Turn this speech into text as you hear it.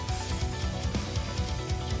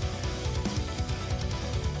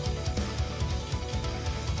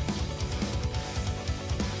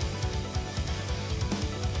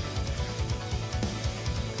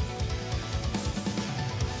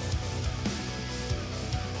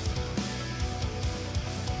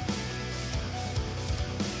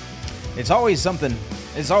It's always something.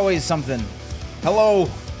 It's always something. Hello.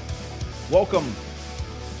 Welcome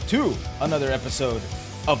to another episode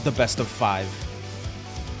of the Best of 5.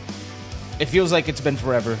 It feels like it's been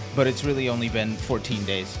forever, but it's really only been 14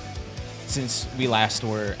 days since we last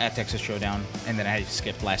were at Texas Showdown, and then I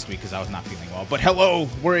skipped last week because I was not feeling well. But hello,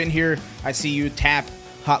 we're in here. I see you, Tap,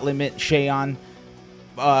 Hot Limit, Shayon.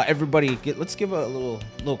 Everybody, let's give a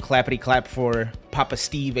little clappity clap for Papa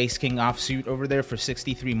Steve, Ace King offsuit over there for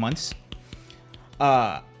 63 months.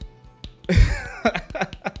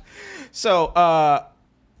 So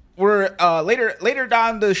we're later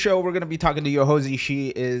down the show, we're gonna be talking to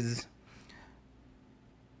Yohosie.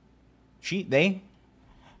 They?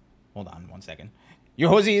 Hold on one second.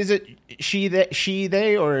 Yohosie, is it she,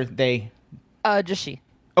 they, or they? Just she.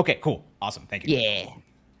 Okay, cool, awesome, thank you. Yeah.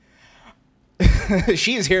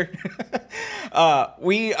 She is here.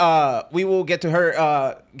 We will get to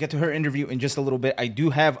her interview in just a little bit. I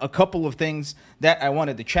do have a couple of things that I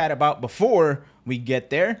wanted to chat about before we get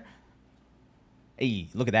there. Hey,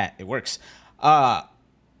 look at that. It works.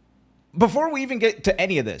 Before we even get to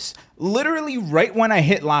any of this, literally right when I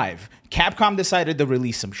hit live, Capcom decided to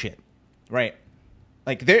release some shit. Right?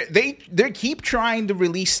 Like they keep trying to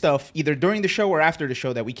release stuff either during the show or after the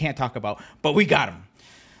show that we can't talk about, but we got them.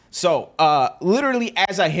 So, literally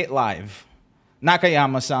as I hit live,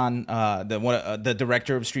 Nakayama-san, the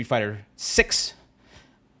director of Street Fighter 6,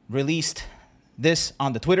 released this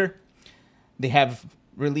on the Twitter. They have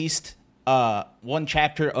released one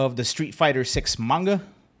chapter of the Street Fighter 6 manga.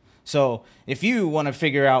 So, if you want to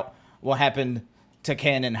figure out what happened to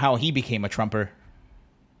Ken and how he became a Trumper,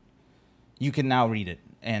 you can now read it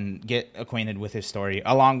and get acquainted with his story,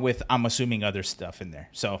 along with, I'm assuming, other stuff in there.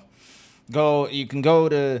 So, you can go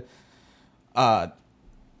to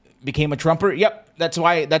became a Trumper. Yep, that's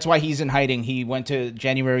why he's in hiding. He went to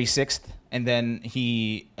January 6th, and then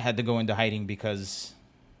he had to go into hiding because,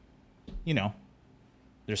 they're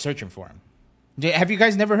searching for him. Have you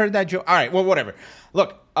guys never heard that joke? All right, well, whatever.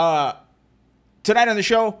 Look, tonight on the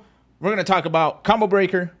show, we're going to talk about Combo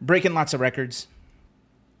Breaker, breaking lots of records.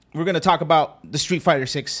 We're going to talk about the Street Fighter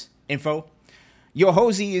 6 info.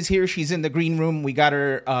 Yohosie is here. She's in the green room. We got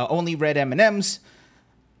her only red M&Ms.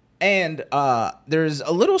 And there's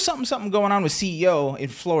a little something going on with CEO in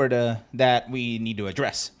Florida that we need to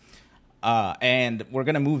address. And we're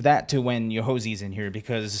going to move that to when Yohosie's in here,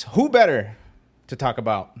 because who better to talk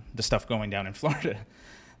about the stuff going down in Florida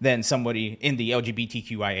than somebody in the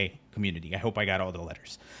LGBTQIA community. I hope I got all the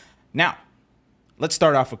letters. Now, let's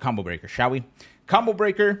start off with Combo Breaker, shall we? Combo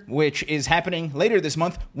Breaker, which is happening later this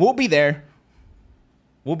month, we'll be there.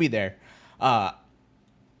 We'll be there.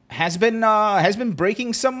 Has been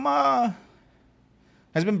breaking some records,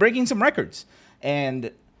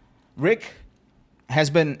 and Rick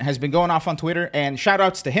has been going off on Twitter, and shout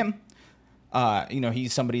outs to him.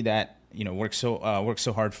 He's somebody that works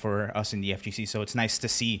so hard for us in the FGC, so it's nice to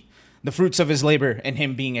see the fruits of his labor and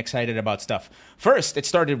him being excited about stuff. First, it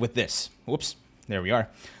started with this. Whoops, there we are.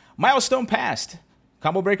 Milestone passed.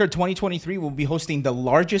 Combo Breaker 2023 will be hosting the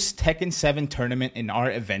largest Tekken 7 tournament in our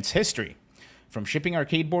event's history. From shipping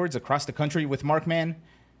arcade boards across the country with Markman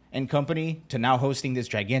and company to now hosting this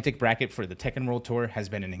gigantic bracket for the Tekken World Tour has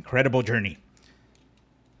been an incredible journey.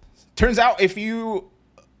 Turns out if you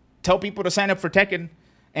tell people to sign up for Tekken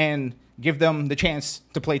and give them the chance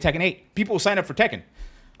to play Tekken 8, people will sign up for Tekken.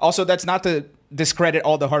 Also, that's not to discredit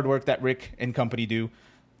all the hard work that Rick and company do.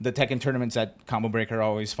 The Tekken tournaments at Combo Breaker are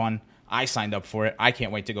always fun. I signed up for it. I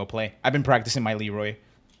can't wait to go play. I've been practicing my Leroy.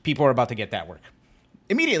 People are about to get that work.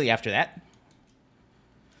 Immediately after that,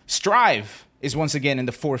 Strive is once again in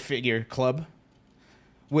the 4-figure club,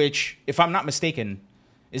 which, if I'm not mistaken,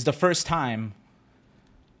 is the first time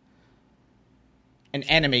an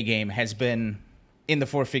anime game has been in the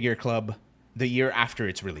 4-figure club the year after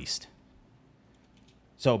it's released.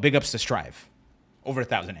 So big ups to Strive. Over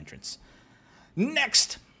 1,000 entrants.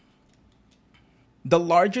 Next, the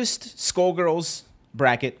largest Skullgirls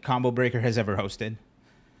bracket Combo Breaker has ever hosted.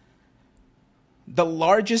 The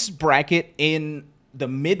largest bracket in the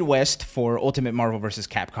Midwest for Ultimate Marvel vs.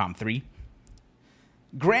 Capcom 3.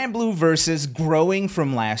 Grand Blue versus growing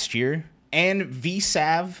from last year. And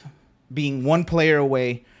VSAV being one player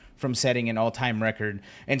away from setting an all-time record.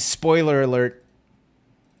 And spoiler alert,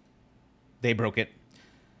 they broke it.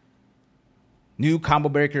 New Combo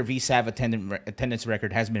Breaker VSAV attendance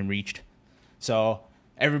record has been reached. So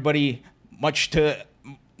everybody, much to,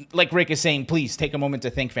 like Rick is saying, please take a moment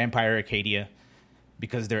to thank Vampire Arcadia,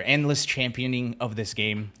 because their endless championing of this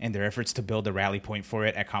game and their efforts to build a rally point for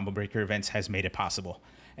it at Combo Breaker events has made it possible.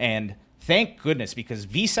 And thank goodness, because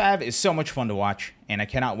VSAV is so much fun to watch, and I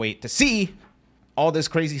cannot wait to see all this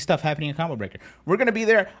crazy stuff happening in Combo Breaker. We're going to be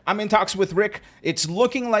there. I'm in talks with Rick. It's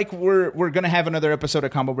looking like we're going to have another episode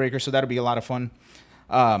of Combo Breaker, so that'll be a lot of fun.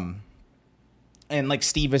 And like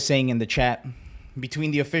Steve is saying in the chat,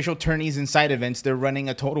 between the official tourneys and side events, they're running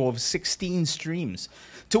a total of 16 streams.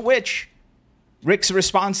 To which Rick's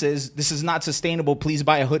response is, this is not sustainable. Please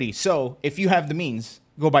buy a hoodie. So if you have the means,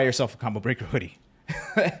 go buy yourself a Combo Breaker hoodie.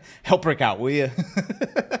 Help Rick out, will you?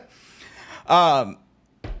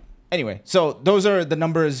 Anyway, so those are the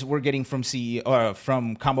numbers we're getting from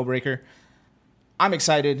from Combo Breaker. I'm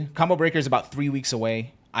excited. Combo Breaker is about 3 weeks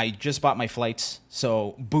away. I just bought my flights,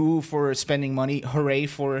 so boo for spending money, hooray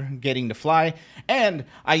for getting to fly. And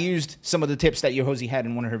I used some of the tips that Yohosie had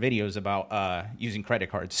in one of her videos about using credit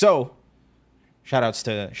cards. So shout outs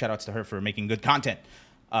to her for making good content,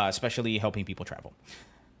 especially helping people travel.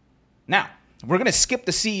 Now, we're gonna skip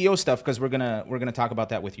the CEO stuff because we're gonna talk about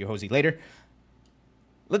that with Yohosie later.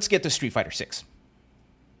 Let's get to Street Fighter 6.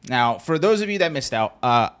 Now, for those of you that missed out,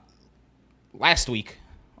 last week,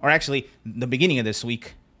 or actually the beginning of this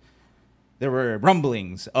week, there were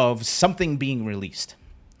rumblings of something being released,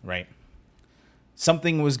 right?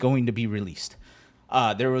 Something was going to be released.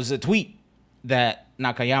 There was a tweet that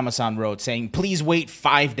Nakayama-san wrote saying, please wait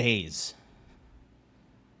 5 days,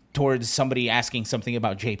 towards somebody asking something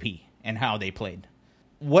about JP and how they played.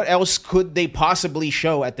 What else could they possibly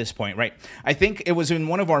show at this point, right? I think it was in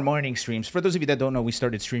one of our morning streams. For those of you that don't know, we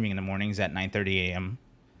started streaming in the mornings at 9:30 a.m.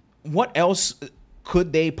 What else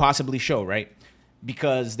could they possibly show, right?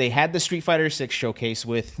 Because they had the Street Fighter 6 showcase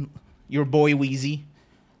with your boy Wheezy,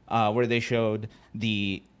 where they showed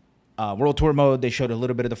the World Tour mode, they showed a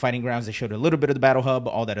little bit of the Fighting Grounds, they showed a little bit of the Battle Hub,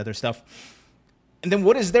 all that other stuff. And then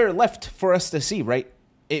what is there left for us to see, right?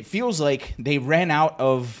 It feels like they ran out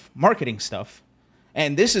of marketing stuff.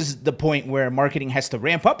 And this is the point where marketing has to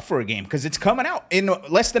ramp up for a game because it's coming out in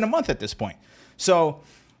less than a month at this point. So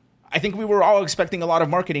I think we were all expecting a lot of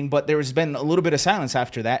marketing, but there's been a little bit of silence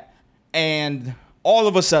after that. And all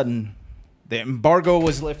of a sudden, the embargo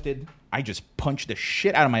was lifted. I just punched the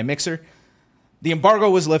shit out of my mixer. The embargo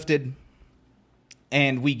was lifted,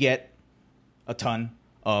 and we get a ton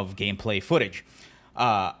of gameplay footage.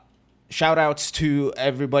 Shout outs to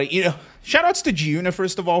everybody. Shout outs to Giuna,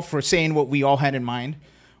 first of all, for saying what we all had in mind,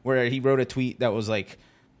 where he wrote a tweet that was like,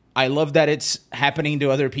 I love that it's happening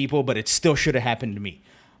to other people, but it still should have happened to me.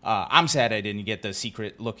 I'm sad I didn't get the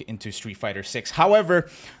secret look into Street Fighter 6. However,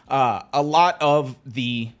 a lot of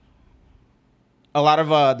the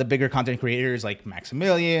bigger content creators like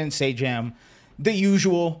Maximilian, Sajam, the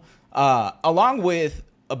usual, along with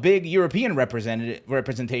a big European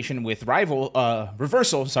representation with Reversal.gg.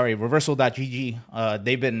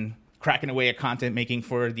 They've been cracking away at content making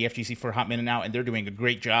for the FGC for a hot minute now, and they're doing a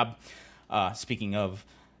great job. Speaking of,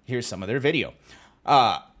 here's some of their video.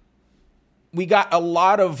 We got a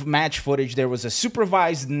lot of match footage. There was a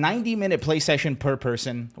supervised 90-minute play session per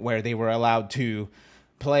person where they were allowed to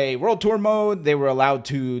play World Tour mode. They were allowed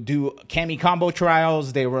to do Kami combo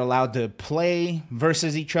trials. They were allowed to play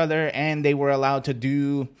versus each other, and they were allowed to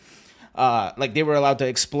do, they were allowed to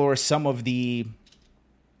explore some of the,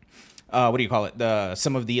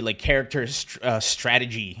 some of the character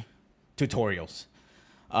strategy tutorials,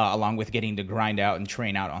 along with getting to grind out and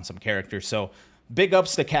train out on some characters. So big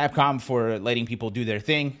ups to Capcom for letting people do their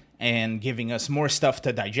thing and giving us more stuff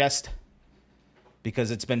to digest,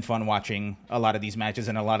 because it's been fun watching a lot of these matches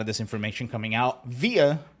and a lot of this information coming out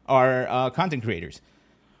via our content creators.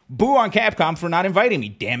 Boo on Capcom for not inviting me,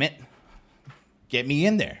 damn it. Get me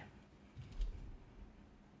in there.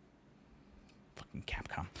 Fucking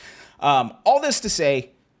Capcom. All this to say,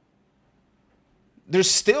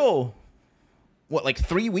 there's still,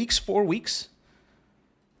 3 weeks, 4 weeks?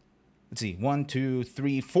 Let's see, 1, 2,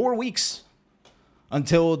 3, 4 weeks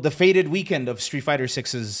until the fated weekend of Street Fighter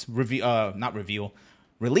 6's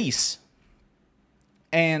release.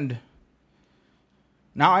 And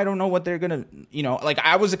now I don't know what they're going to,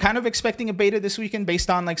 I was kind of expecting a beta this weekend based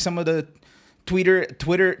on some of the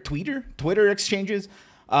Twitter exchanges.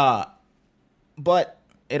 But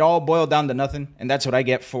it all boiled down to nothing. And that's what I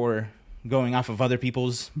get for going off of other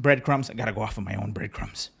people's breadcrumbs. I got to go off of my own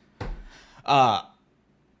breadcrumbs.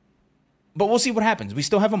 But we'll see what happens. We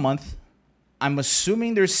still have a month. I'm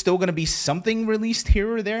assuming there's still going to be something released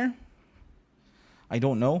here or there. I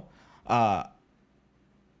don't know.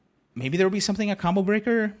 Maybe there will be something at Combo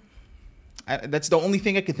Breaker. That's the only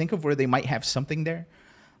thing I could think of where they might have something there.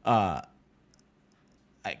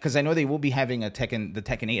 Because I know they will be having the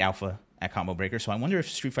Tekken 8 Alpha at Combo Breaker. So I wonder if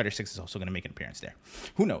Street Fighter 6 is also going to make an appearance there.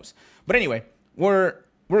 Who knows? But anyway, we're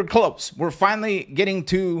close. We're finally getting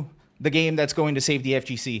to the game that's going to save the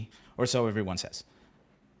FGC. Or so everyone says.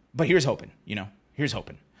 But here's hoping, Here's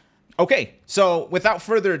hoping. Okay, so without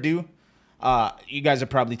further ado, you guys are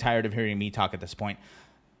probably tired of hearing me talk at this point.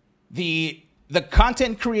 The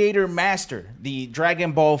content creator master, the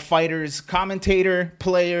Dragon Ball FighterZ commentator,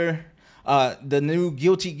 player, the new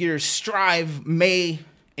Guilty Gear Strive May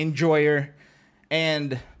enjoyer,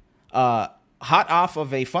 and hot off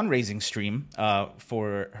of a fundraising stream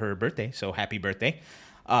for her birthday, so happy birthday.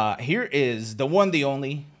 Here is the one, the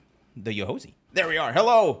only, the Yohosie. There we are.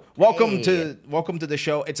 Hello, welcome to the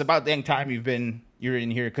show. It's about dang time you're in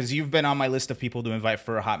here because you've been on my list of people to invite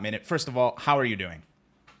for a hot minute. First of all, how are you doing?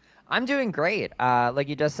 I'm doing great. Like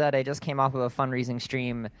you just said, I just came off of a fundraising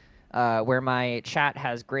stream where my chat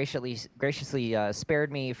has graciously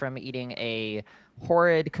spared me from eating a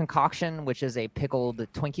horrid concoction, which is a pickled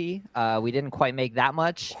Twinkie. We didn't quite make that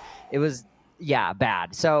much. It was,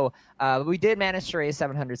 bad. So we did manage to raise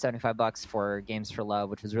 $775 for Games for Love,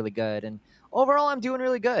 which was really good. And overall, I'm doing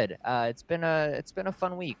really good. It's been a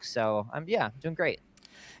fun week. So I'm doing great.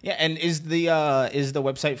 Yeah, and is the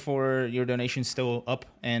website for your donation still up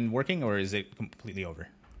and working, or is it completely over?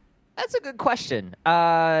 That's a good question.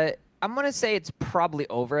 I'm going to say it's probably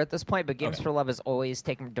over at this point, but Games for Love is always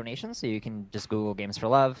taking donations, so you can just Google Games for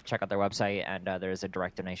Love, check out their website, and there's a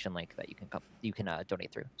direct donation link that you can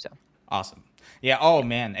donate through. So awesome. Yeah, oh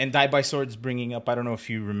man, and Die by Sword's bringing up, I don't know if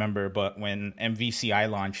you remember, but when MVCI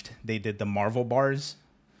launched, they did the Marvel bars.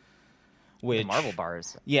 The Marvel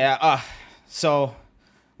bars? Yeah, so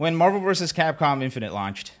when Marvel vs. Capcom Infinite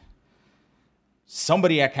launched,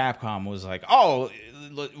 somebody at Capcom was like, oh,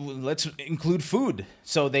 let's include food.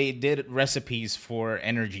 So they did recipes for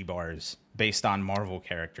energy bars based on Marvel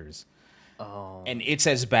characters. Oh. And it's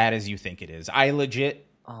as bad as you think it is. I legit,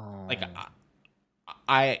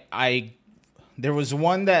 I there was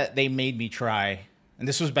one that they made me try, and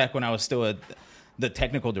this was back when I was still the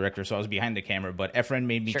technical director, so I was behind the camera, but Efren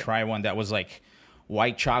made me try one that was like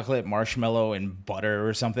white chocolate, marshmallow, and butter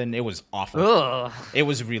or something. It was awful. Ugh. It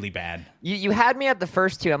was really bad. You had me at the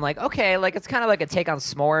first two. I'm like, okay, like it's kind of like a take on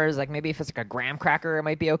s'mores. Like maybe if it's like a graham cracker, it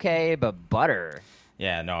might be okay, but butter.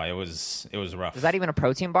 Yeah, no, it was rough. Is that even a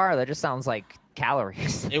protein bar? That just sounds like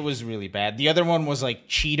calories. It was really bad. The other one was like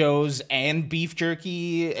Cheetos and beef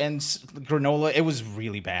jerky and granola. It was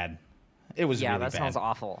really bad. It was really bad. Yeah, that sounds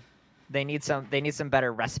awful. They need some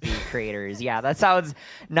better recipe creators. Yeah, that sounds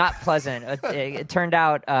not pleasant. It turned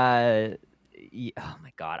out. Oh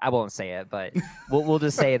my god, I won't say it, but we'll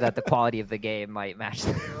just say that the quality of the game might match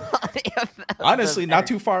the quality of honestly, not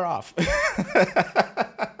too far off.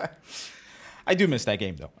 I do miss that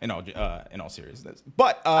game though. In all seriousness,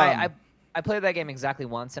 but I played that game exactly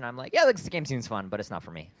once, and I'm like, yeah, this game seems fun, but it's not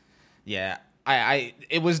for me. Yeah.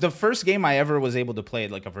 It was the first game I ever was able to play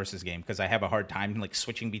like a versus game because I have a hard time like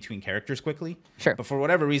switching between characters quickly. Sure. But for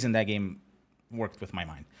whatever reason, that game worked with my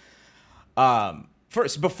mind.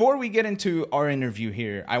 First, before we get into our interview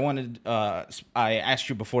here, I asked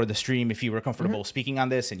you before the stream if you were comfortable speaking on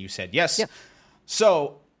this, and you said yes. Yeah.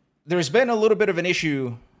 So there's been a little bit of an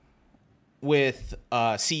issue with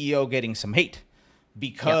CEO getting some hate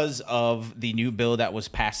because of the new bill that was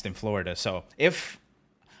passed in Florida. So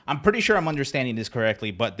I'm pretty sure I'm understanding this correctly,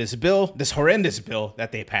 but this horrendous bill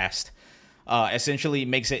that they passed, essentially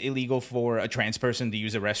makes it illegal for a trans person to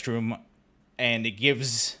use a restroom, and it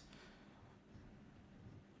gives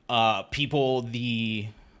people the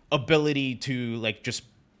ability to like just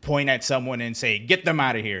point at someone and say, "Get them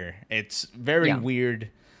out of here." It's very weird.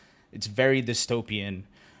 It's very dystopian.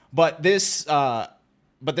 But this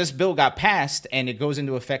bill got passed, and it goes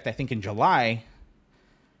into effect, I think, in July.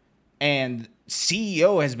 And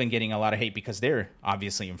CEO has been getting a lot of hate because they're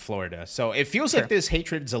obviously in Florida. So it feels like this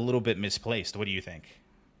hatred's a little bit misplaced. What do you think?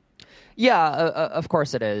 Yeah, of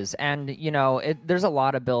course it is. And, there's a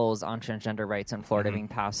lot of bills on transgender rights in Florida being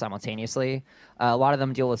passed simultaneously. A lot of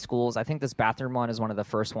them deal with schools. I think this bathroom one is one of the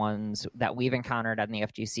first ones that we've encountered at the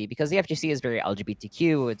FGC because the FGC is very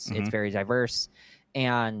LGBTQ. It's very diverse.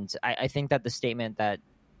 And I think that the statement that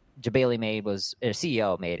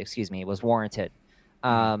CEO made was warranted.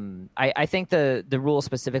 I think the rule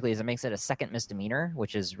specifically is it makes it a second misdemeanor,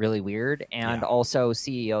 which is really weird. And also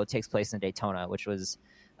CEO takes place in Daytona, which was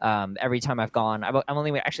every time I've gone, I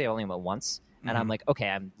only went once. And I'm like, okay,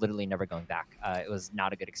 I'm literally never going back. It was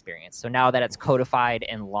not a good experience. So now that it's codified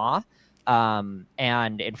in law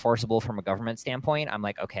and enforceable from a government standpoint, I'm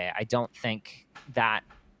like, okay, I don't think that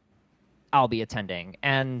I'll be attending.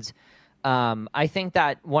 And I think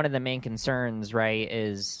that one of the main concerns, right,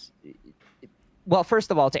 is, well,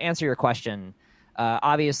 first of all, to answer your question,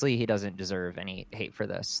 obviously he doesn't deserve any hate for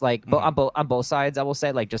this. Like on both sides, I will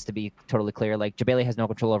say, like, just to be totally clear, like Jabali has no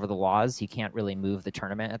control over the laws. He can't really move the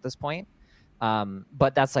tournament at this point.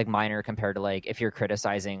 But that's like minor compared to like if you're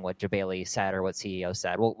criticizing what Jabali said or what CEO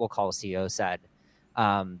said. We'll call CEO said.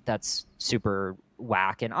 That's super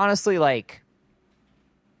whack. And honestly, like,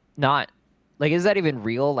 not like, is that even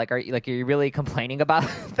real? Like, are you really complaining about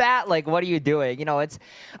that? Like, what are you doing? You know,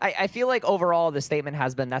 I feel like overall the statement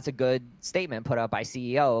has been, that's a good statement put up by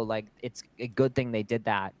CEO. Like, it's a good thing they did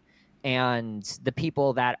that. And the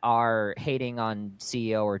people that are hating on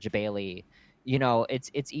CEO or Jabali, you know,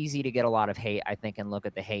 it's easy to get a lot of hate, I think, and look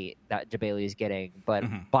at the hate that Jabali is getting. But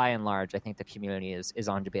by and large, I think the community is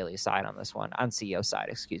on Jabali's side on this one, on CEO's side,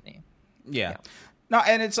 excuse me. Yeah. No,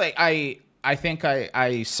 and it's like I think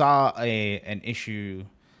I saw an issue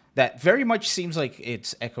that very much seems like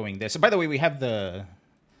it's echoing this. By the way, we have the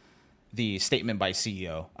statement by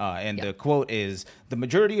CEO, and the quote is, "The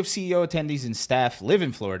majority of CEO attendees and staff live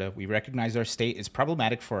in Florida. We recognize our state is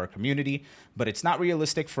problematic for our community, but it's not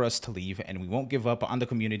realistic for us to leave, and we won't give up on the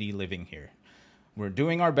community living here. We're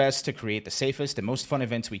doing our best to create the safest and most fun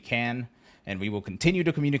events we can, and we will continue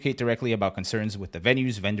to communicate directly about concerns with the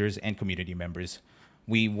venues, vendors, and community members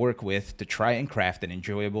we work with to try and craft an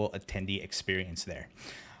enjoyable attendee experience there."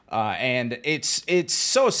 And it's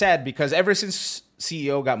so sad because ever since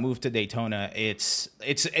CEO got moved to Daytona, it's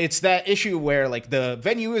that issue where like the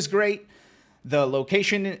venue is great, the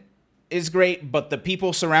location is great, but the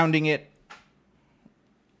people surrounding it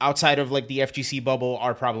outside of like the FGC bubble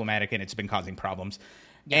are problematic, and it's been causing problems.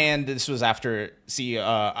 Yeah. And this was after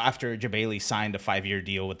after Jabali signed a 5-year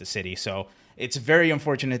deal with the city, so it's very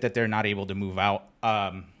unfortunate that they're not able to move out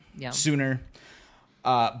sooner.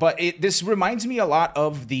 But this reminds me a lot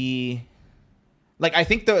of I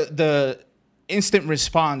think the instant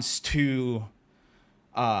response to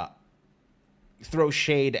throw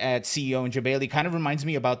shade at CEO and Jabali kind of reminds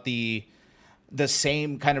me about the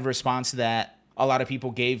same kind of response that a lot of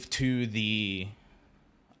people gave to the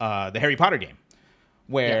Harry Potter game,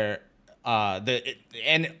 where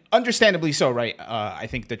and understandably so, right? I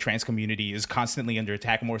think the trans community is constantly under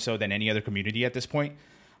attack, more so than any other community at this point.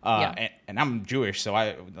 And I'm Jewish,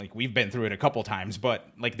 so we've been through it a couple times, but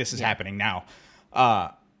like this is happening now.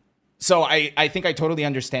 So I think I totally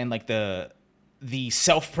understand like the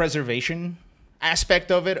self-preservation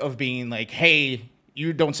aspect of it, of being like, hey,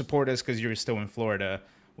 you don't support us because you're still in Florida.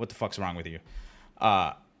 What the fuck's wrong with you?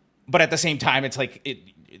 But at the same time, it's like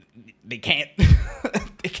they can't.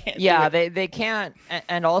 They can't. Yeah, they can't.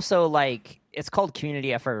 And also, like, it's called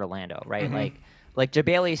Community Effort Orlando, right? Mm-hmm. Like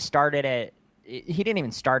Jabali started it. He didn't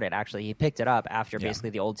even start it, actually. He picked it up after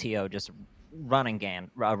basically the old TO just run and gun,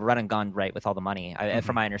 right, with all the money,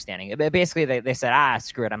 from my understanding. Basically, they said,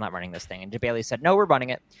 screw it, I'm not running this thing. And Jabali said, no, we're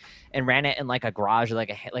running it, and ran it in like a garage,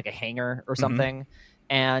 like a hangar or something.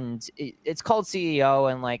 And it's called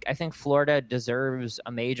CEO, and like I think Florida deserves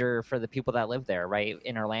a major for the people that live there, right?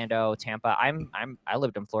 In Orlando, Tampa. I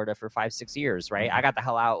lived in Florida for 5-6 years, right? I got the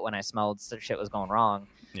hell out when I smelled shit was going wrong.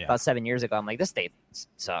 About 7 years ago. I'm like, this state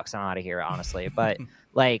sucks. I'm out of here, honestly. But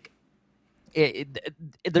like,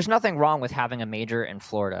 there's nothing wrong with having a major in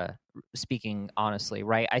Florida, speaking honestly,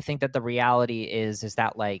 right? I think that the reality is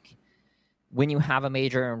that like, when you have a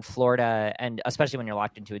major in Florida, and especially when you're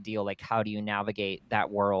locked into a deal, like how do you navigate that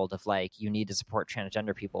world of like, you need to support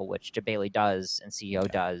transgender people, which Jabali does and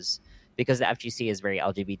CEO does, because the FGC is very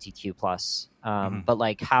LGBTQ plus. But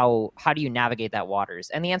like, how do you navigate that waters?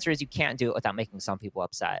 And the answer is you can't do it without making some people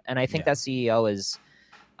upset. And I think that CEO is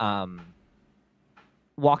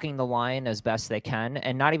walking the line as best they can,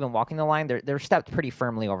 and not even walking the line. They're stepped pretty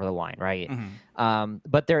firmly over the line, right?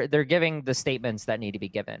 But they're giving the statements that need to be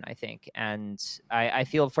given, I think. And I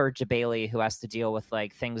feel for Jabali, who has to deal with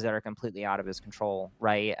like things that are completely out of his control,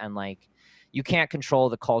 right? And like, you can't control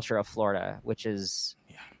the culture of Florida, which is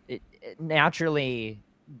it naturally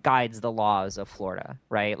guides the laws of Florida,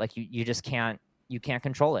 right? Like you just can't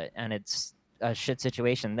control it, and it's a shit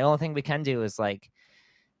situation. The only thing we can do is like,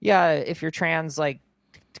 if you're trans, like,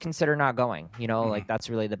 consider not going, like that's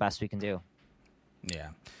really the best we can do.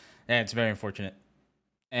 It's very unfortunate.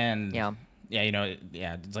 And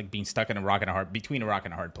it's like being stuck in between a rock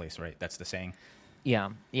and a hard place, right? That's the saying.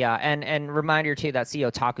 And reminder too that CO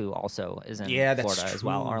Taku also is in Florida as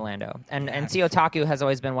well, Orlando. And CO Taku has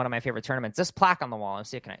always been one of my favorite tournaments. This plaque on the wall,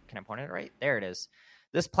 can I point it right? There it is.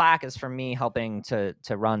 This plaque is from me helping to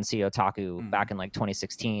run CO Taku back in like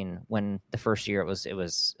 2016, when the first year it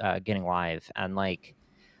was getting live. And like,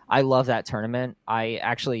 I love that tournament. I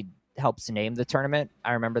actually helped to name the tournament.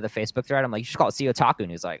 I remember the Facebook thread. I'm like, you should call it CO Taku.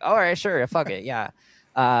 And he's like, all right, sure, fuck it, yeah.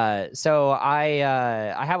 So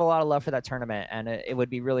I have a lot of love for that tournament, and it would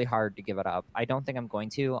be really hard to give it up. I don't think I'm going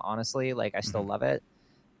to, honestly. Like, I still love it.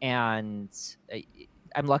 And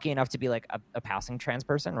I'm lucky enough to be like a passing trans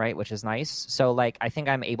person, right, which is nice. So like I think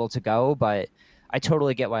I'm able to go, but I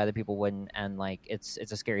totally get why other people wouldn't, and like it's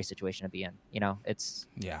a scary situation to be in. It's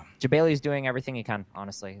Jabali's doing everything he can.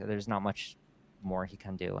 Honestly, there's not much more he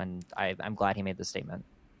can do, and I'm glad he made this statement.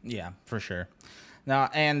 Yeah, for sure. Now,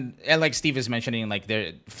 and like Steve is mentioning, like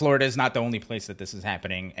Florida is not the only place that this is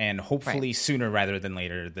happening, and hopefully sooner rather than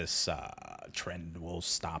later, this trend will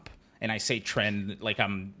stop. And I say trend like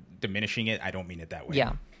I'm diminishing it. I don't mean it that way.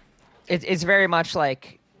 Yeah, it's very much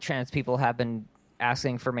like trans people have been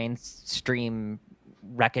asking for mainstream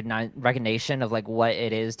recognition of like what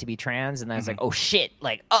it is to be trans, and then it's like, oh shit,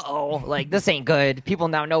 like like this ain't good. People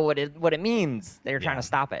now know what it means. They're trying to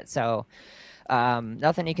stop it. So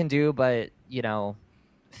nothing you can do but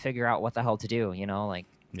figure out what the hell to do. Like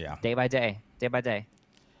day by day.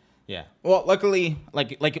 Yeah. Well, luckily,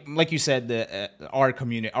 like you said, our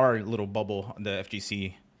community, our little bubble, the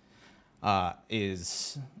FGC,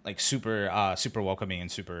 is like super welcoming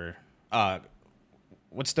and super. I'm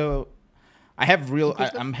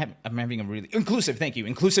having a really inclusive. Thank you,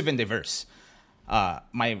 inclusive and diverse.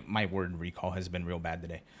 My word recall has been real bad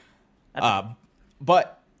today.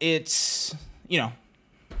 But it's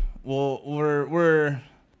we're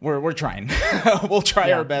trying. We'll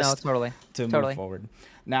try our best to move forward.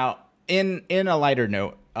 Now, in a lighter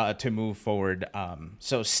note, to move forward.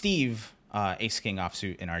 So Steve, Ace King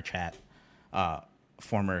Offsuit in our chat,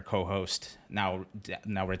 former co-host, now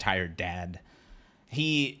retired dad.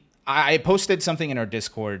 I posted something in our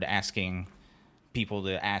Discord asking people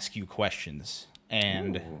to ask you questions,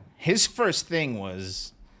 and his first thing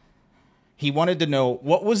was he wanted to know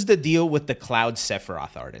what was the deal with the Cloud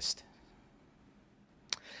Sephiroth artist.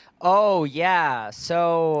 Oh yeah,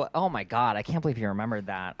 so oh my god, I can't believe you remembered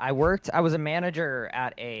that. I was a manager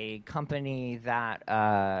at a company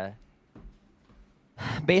that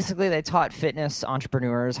basically they taught fitness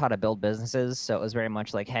entrepreneurs how to build businesses. So it was very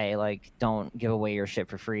much like, hey, like don't give away your shit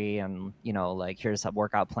for free, and like here's some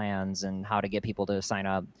workout plans and how to get people to sign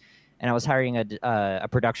up. And I was hiring a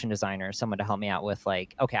production designer, someone to help me out with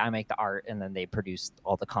like, okay, I make the art, and then they produce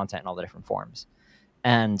all the content in all the different forms.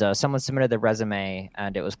 And someone submitted their resume,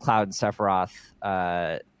 and it was Cloud and Sephiroth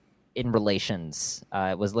in relations.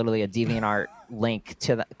 It was literally a DeviantArt link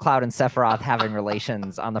to the Cloud and Sephiroth having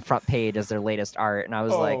relations on the front page as their latest art. And I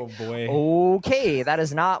was boy. Okay, that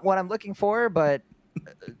is not what I'm looking for, but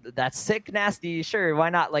that's sick, nasty. Sure, why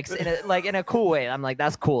not? Like in a cool way. I'm like,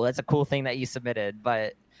 that's cool. That's a cool thing that you submitted.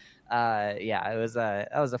 But that was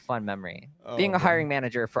a fun memory. Being a hiring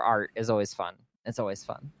manager for art is always fun. It's always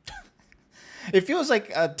fun. It feels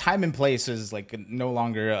like time and place is like no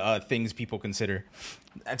longer things people consider.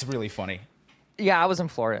 That's really funny. Yeah, I was in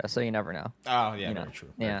Florida, so you never know. Oh yeah, very true.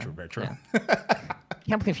 Very true.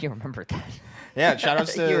 Can't believe you remembered that. Yeah, shout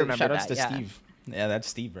outs to yeah. Steve. Yeah, that's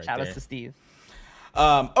Steve right there. Shout outs to Steve.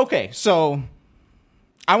 Okay, so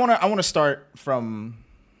I wanna start from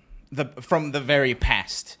the very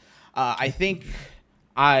past. I think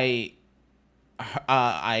I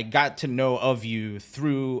got to know of you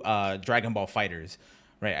through Dragon Ball Fighters,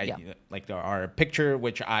 right? Like our picture,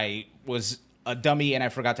 which I was a dummy and I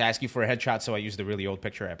forgot to ask you for a headshot, so I used the really old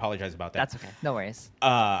picture. I apologize about that. That's okay. No worries.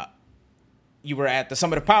 You were at the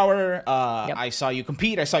Summit of Power. I saw you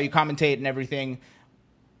compete. I saw you commentate and everything.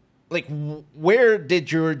 Like, where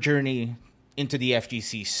did your journey into the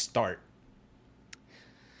FGC start?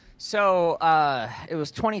 So it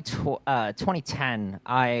was 2010.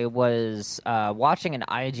 I was watching an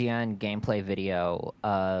IGN gameplay video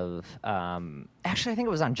of actually I think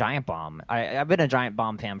it was on Giant Bomb. I've been a Giant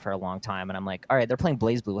Bomb fan for a long time, and I'm like, all right, they're playing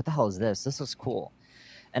BlazBlue. What the hell is this? This looks cool.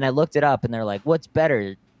 And I looked it up, and they're like, what's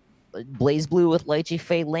better, BlazBlue with Lai Chi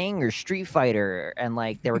Fei Ling or Street Fighter? And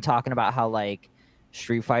like they were talking about how like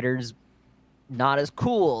Street Fighter's not as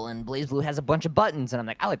cool, and BlazBlue has a bunch of buttons, and I'm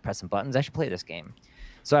like, I like pressing buttons. I should play this game.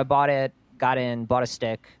 So I bought it, got in, bought a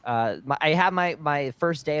stick. I had my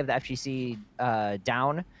first day of the FGC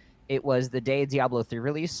down. It was the day Diablo 3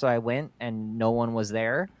 released, so I went, and no one was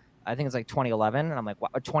there. I think it's like 2011, and I'm like, wow,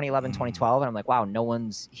 2011, 2012, and I'm like, wow, no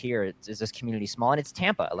one's here. Is this community small? And it's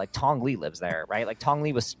Tampa. Like, Tong Lee lives there, right? Like, Tong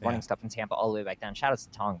Lee was running stuff in Tampa all the way back then. Shout out to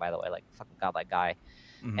Tong, by the way. Like, fucking godlike guy.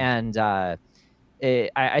 Mm-hmm. And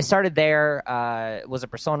I started there, was a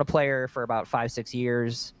Persona player for about 5-6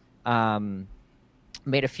 years.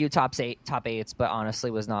 Made a few top eights, but honestly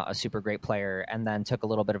was not a super great player, and then took a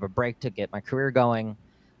little bit of a break to get my career going.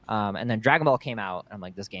 And then Dragon Ball came out, and I'm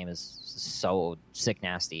like, this game is so sick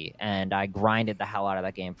nasty. And I grinded the hell out of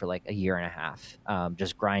that game for like a year and a half.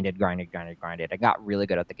 Just grinded. I got really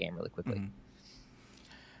good at the game really quickly. Mm-hmm.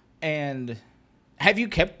 And have you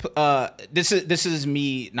kept this is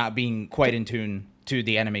me not being quite in tune to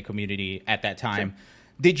the anime community at that time. Sure.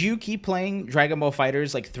 Did you keep playing Dragon Ball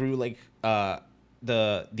FighterZ like through like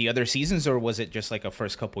the other seasons, or was it just like a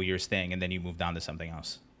first couple years thing and then you moved on to something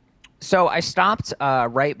else? So I stopped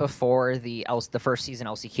right before the first season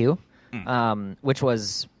LCQ, which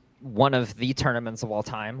was one of the tournaments of all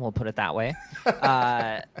time. We'll put it that way.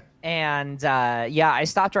 I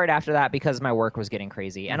stopped right after that because my work was getting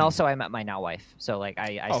crazy, and also I met my now wife. So like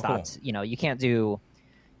I stopped. Cool. You know, you can't do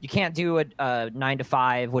a 9 to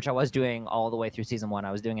 5, which I was doing all the way through season 1.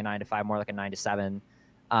 I was doing a 9 to 5, more like a 9 to 7,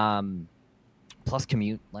 plus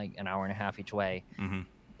commute like an hour and a half each way,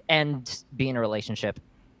 and be in a relationship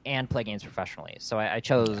and play games professionally. So I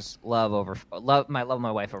chose love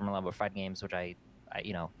my wife over my love of fighting games, which I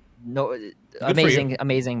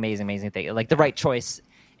amazing thing, like the right choice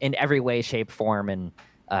in every way, shape, form, and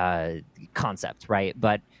concept, right?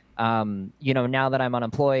 But now that I'm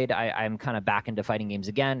unemployed, I'm kind of back into fighting games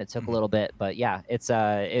again. It took a little bit, but yeah,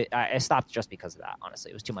 I stopped just because of that. Honestly,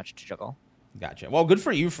 it was too much to juggle. Gotcha. Well, good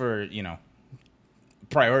for you for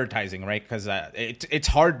prioritizing, right? Because it's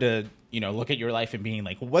hard to look at your life and being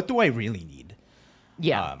like, what do I really need?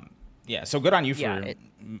 Yeah. So good on you for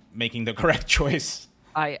making the correct choice.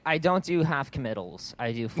 I don't do half committals.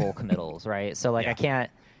 I do full committals, right? So like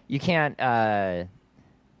you can't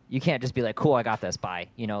just be like, cool, I got this, bye.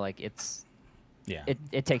 It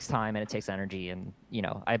takes time and it takes energy, and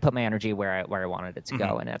I put my energy where I wanted it to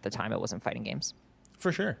go, and at the time it wasn't fighting games.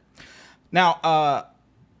 For sure. Now,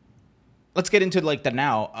 let's get into like the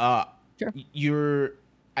now. Sure.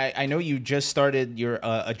 I know you just started your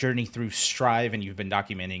a journey through Strive, and you've been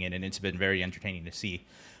documenting it, and it's been very entertaining to see.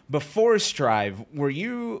 Before Strive, were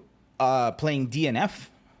you playing DNF?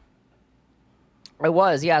 I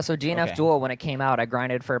was, yeah. So DNF Duel, when it came out, I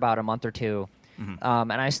grinded for about a month or two.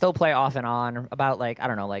 And I still play off and on about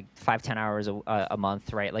 5-10 hours a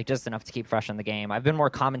month, right? Like just enough to keep fresh in the game. I've been more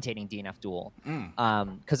commentating DNF Duel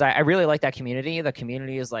because I really like that community. The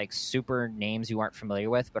community is like super names you aren't familiar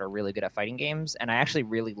with but are really good at fighting games, and I actually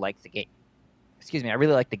really like the game. I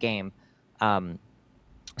really like the game.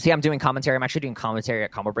 So yeah, I'm doing commentary. I'm actually doing commentary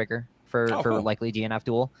at Combo Breaker for likely DNF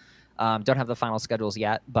Duel. Don't have the final schedules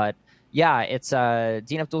yet, but yeah, it's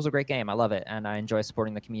DNF Duel's a great game. I love it, and I enjoy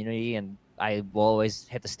supporting the community, and I will always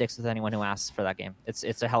hit the sticks with anyone who asks for that game.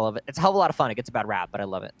 It's a hell of a lot of fun. It gets a bad rap, but I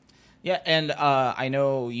love it. Yeah, and I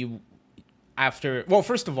know you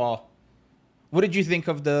first of all, what did you think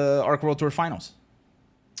of the Arc World Tour Finals?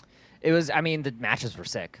 It was, the matches were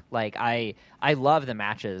sick. Like I love the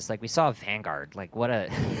matches. Like we saw Vanguard. Like what a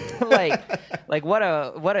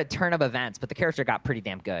what a turn of events. But the character got pretty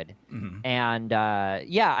damn good. And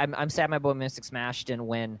I'm sad my boy Mystic Smash didn't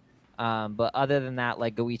win. But other than that,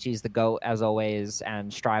 like Goichi's the GOAT as always,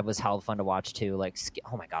 and Strive was hell fun to watch too. Like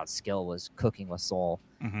oh my god, Skill was cooking with soul.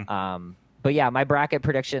 But yeah, my bracket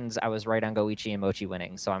predictions, I was right on Goichi and Mochi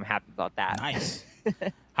winning, so I'm happy about that. Nice.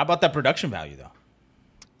 How about that production value though?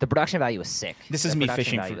 The production value was sick. This is me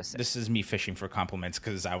fishing for compliments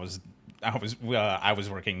because I was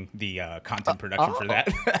working the content production for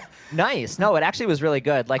that. Nice. No, it actually was really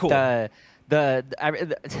good. Like cool. Every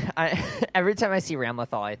time I see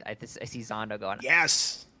Ramlethal, I see Zondo going.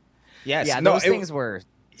 Yes. Yeah, those things were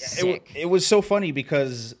sick. It was so funny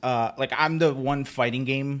because I'm the one fighting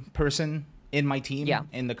game person in my team,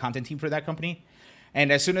 in the content team for that company,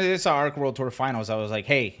 and as soon as I saw Arc World Tour Finals, I was like,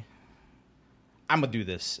 hey, I'm gonna do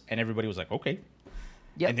this, and everybody was like, okay.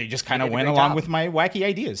 Yep. And they just kind of went along with my wacky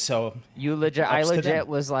ideas. So I legit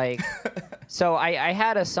was like, so I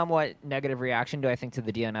had a somewhat negative reaction to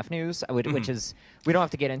the DNF news, which is we don't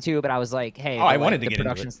have to get into, but I was like, hey, I wanted to get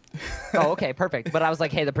into it. Oh, okay, perfect. But I was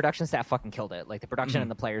like, hey, the production staff fucking killed it. Like the production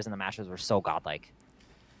and the players and the matches were so godlike.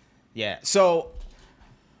 Yeah. So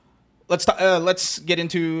let's get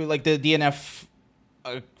into like the DNF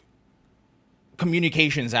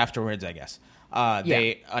communications afterwards, I guess.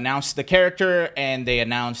 They announced the character and they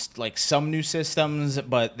announced like some new systems,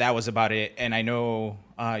 but that was about it. And I know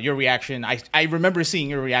your reaction. I remember seeing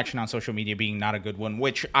your reaction on social media being not a good one,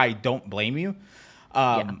 which I don't blame you.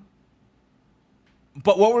 But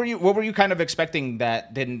what were you kind of expecting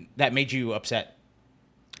that made you upset?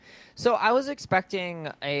 So I was expecting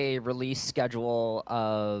a release schedule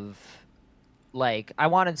of. Like, I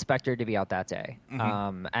wanted Spectre to be out that day.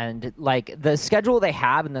 And, like, the schedule they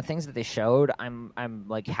have and the things that they showed, I'm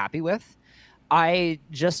like, happy with. I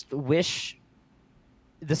just wish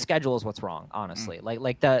the schedule is what's wrong, honestly.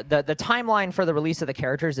 Like the timeline for the release of the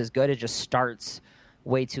characters is good. It just starts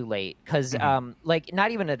way too late. Because, like,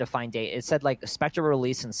 not even a defined date. It said, like, Spectre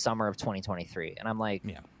release in summer of 2023. And I'm like,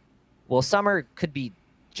 well, summer could be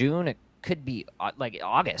June. It could be, like,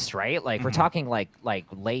 August, right? Like, we're talking, like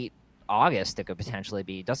late August it could potentially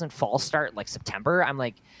be. Doesn't fall start like September? I'm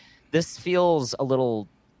like, this feels a little.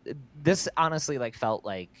 This honestly like felt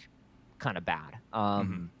like kind of bad.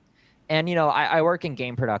 And I work in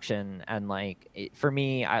game production, and like for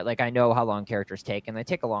me, I know how long characters take, and they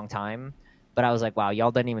take a long time. But I was like, wow,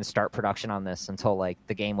 y'all didn't even start production on this until like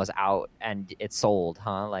the game was out and it sold,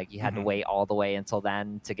 huh? Like you had to wait all the way until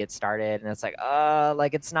then to get started, and it's like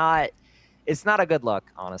it's not a good look,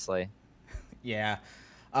 honestly. Yeah.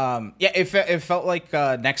 It felt like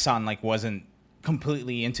Nexon like wasn't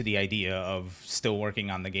completely into the idea of still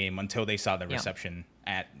working on the game until they saw the reception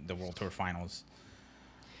at the World Tour Finals.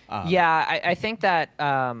 I think that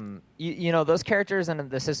those characters and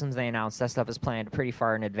the systems they announced, that stuff is planned pretty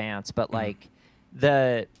far in advance. But like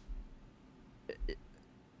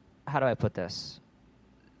how do I put this?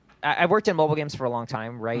 I worked in mobile games for a long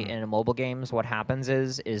time, right? And in mobile games, what happens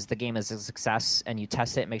is the game is a success, and you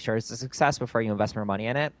test it, make sure it's a success before you invest more money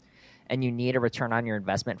in it, and you need a return on your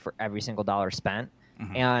investment for every single dollar spent.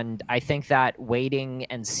 And I think that waiting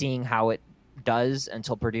and seeing how it does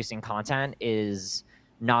until producing content is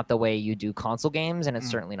not the way you do console games, and it's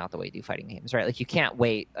certainly not the way you do fighting games, right? Like you can't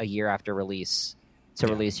wait a year after release to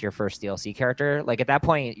release your first DLC character. Like at that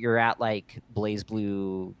point, you're at like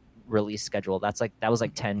BlazBlue release schedule. That was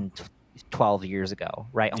like 10, 12 years ago,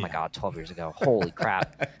 right? Oh my God, 12 years ago. Holy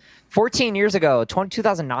crap. 14 years ago,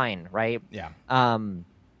 2009, right? Yeah.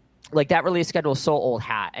 Like that release schedule is so old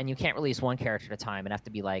hat, and you can't release one character at a time. It have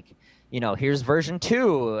to be like, here's version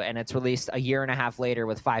 2, and it's released a year and a half later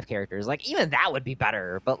with 5 characters. Like even that would be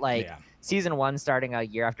better, but like season 1 starting a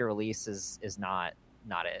year after release is not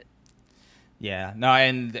it. Yeah, no,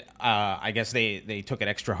 and I guess they took it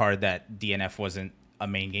extra hard that DNF wasn't a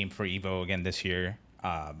main game for EVO again this year,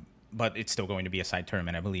 but it's still going to be a side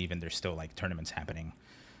tournament, I believe, and there's still like tournaments happening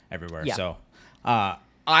everywhere. Yeah. So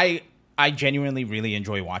I genuinely really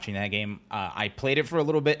enjoy watching that game. I played it for a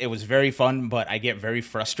little bit. It was very fun, but I get very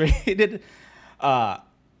frustrated.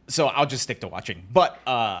 So I'll just stick to watching. But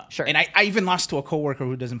sure. And I even lost to a coworker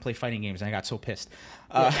who doesn't play fighting games, and I got so pissed.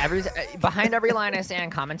 Behind every line I say in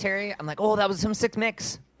commentary, I'm like, oh, that was some sick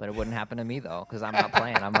mix. But it wouldn't happen to me, though, because I'm not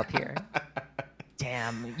playing. I'm up here.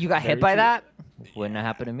 Damn, you got hit by that? Wouldn't have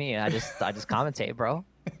happened to me. I just commentate, bro.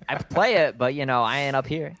 I play it, but, I ain't up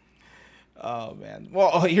here. Oh man!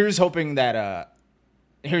 Well, here's hoping that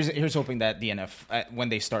DNF when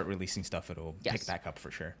they start releasing stuff, it'll pick back up for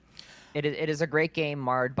sure. It is a great game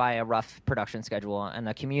marred by a rough production schedule, and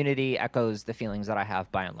the community echoes the feelings that I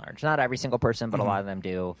have by and large. Not every single person, but a lot of them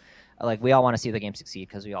do. Like we all want to see the game succeed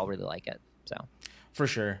because we all really like it. So for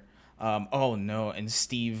sure. Oh no! And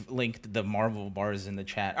Steve linked the Marvel bars in the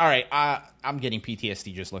chat. All right, I'm getting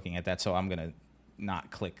PTSD just looking at that, so I'm gonna not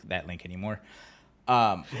click that link anymore.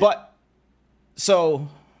 But. So,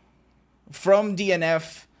 from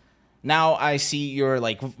DNF, now I see you're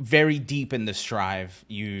like very deep in the Strive.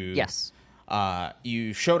 Yes.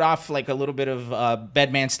 You showed off like a little bit of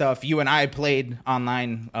Bedman stuff. You and I played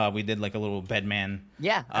online. We did like a little Bedman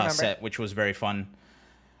set, which was very fun.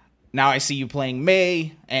 Now I see you playing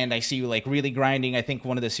May, and I see you like really grinding. I think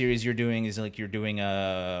one of the series you're doing is like you're doing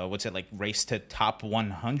race to top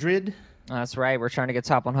 100. That's right. We're trying to get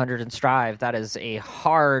top 100 in Strive. That is a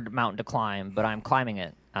hard mountain to climb, but I'm climbing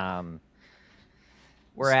it.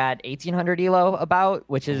 We're at 1,800 elo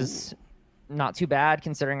which is not too bad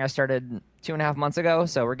considering I started 2.5 months ago.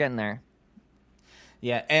 So we're getting there.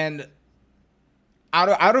 Yeah, and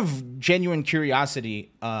out of genuine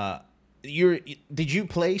curiosity, did you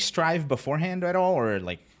play Strive beforehand at all, or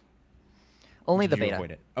like only the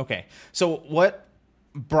beta? Okay, so what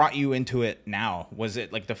brought you into it now? Was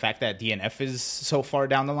it like the fact that DNF is so far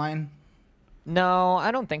down the line? No,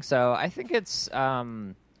 I don't think so. I think it's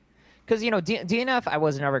because DNF I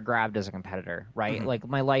was never grabbed as a competitor, right? Like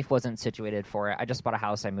my life wasn't situated for it. I just bought a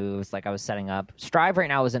house, I moved, like I was setting up. Strive right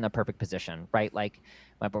now is in the perfect position, right? Like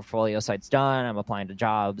my portfolio site's done, I'm applying to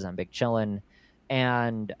jobs, I'm big chilling,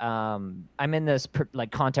 and I'm in this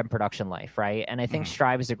content production life, right? And I think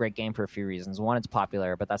Strive is a great game for a few reasons. One, it's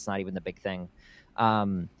popular, but that's not even the big thing.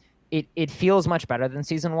 It feels much better than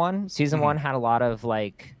season 1. Season 1 had a lot of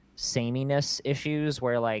like sameness issues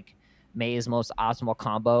where like May's most optimal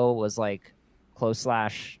combo was like close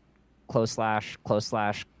slash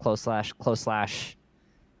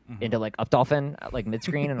into like up dolphin like mid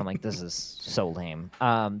screen, and I'm like, this is so lame.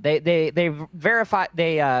 They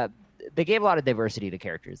gave a lot of diversity to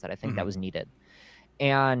characters that I think that was needed,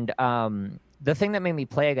 and the thing that made me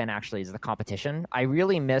play again actually is the competition. I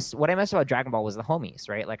really missed what I missed about Dragon Ball was the homies,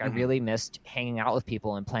 right? Like I really missed hanging out with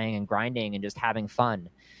people and playing and grinding and just having fun.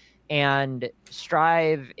 And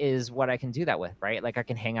Strive is what I can do that with, right? Like I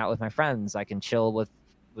can hang out with my friends, I can chill with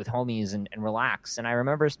with homies and relax. And I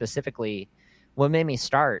remember specifically what made me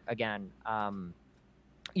start again.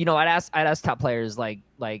 I'd ask top players like,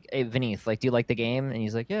 hey, Vineeth, like, do you like the game? And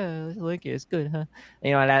he's like, yeah, I like it. It's good, huh?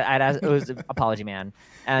 And, I'd ask, it was Apology Man.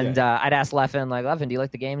 And I'd ask Leffen, like, Leffen, do you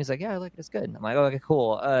like the game? He's like, yeah, I like it. It's good. I'm like, oh, okay,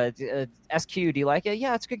 cool. SQ, do you like it?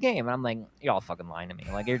 Yeah, it's a good game. And I'm like, you're all fucking lying to me.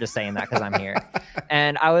 Like, you're just saying that because I'm here.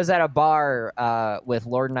 And I was at a bar with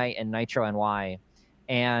Lord Knight and Nitro NY.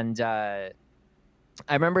 And I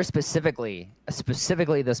remember specifically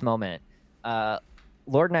this moment.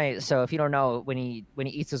 Lord Knight, so if you don't know, when he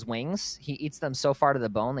eats his wings, he eats them so far to the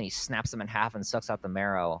bone that he snaps them in half and sucks out the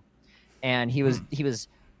marrow. And he was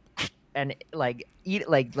and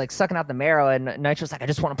sucking out the marrow, and Nitro's like, I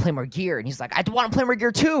just want to play more gear, and he's like, I want to play more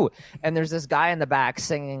gear too. And there's this guy in the back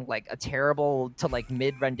singing like a terrible to like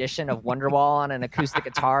mid rendition of Wonderwall on an acoustic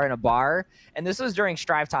guitar in a bar. And this was during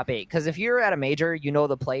Strive Top 8, because if you're at a major,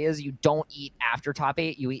 the play is you don't eat after Top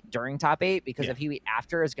 8, you eat during Top 8, because if you eat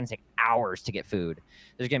after, it's going to take hours to get food.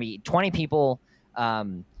 There's going to be 20 people.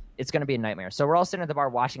 It's going to be a nightmare. So we're all sitting at the bar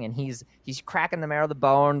watching, and he's cracking the marrow of the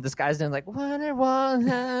bone. This guy's doing like,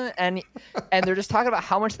 and they're just talking about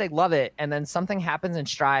how much they love it. And then something happens in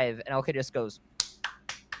Strive, and LK just goes,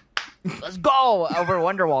 let's go, over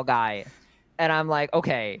Wonderwall guy. And I'm like,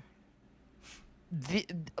 okay,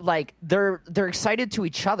 they're excited to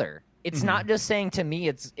each other. It's not just saying to me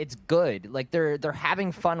it's good. Like they're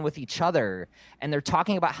having fun with each other, and they're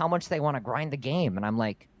talking about how much they want to grind the game. And I'm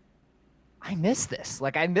like, I miss this.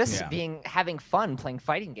 Like I miss having fun playing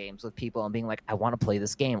fighting games with people and being like, I want to play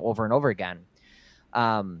this game over and over again.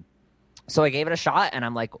 So I gave it a shot, and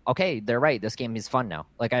I'm like, okay, they're right. This game is fun now.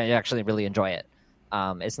 Like I actually really enjoy it.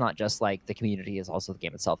 It's not just like the community, is also the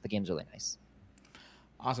game itself. The game's really nice.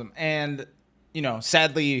 Awesome. And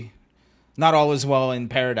sadly, not all is well in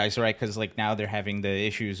Paradise, right? Because like now they're having the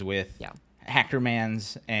issues with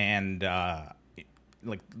Hackermans and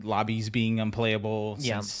like lobbies being unplayable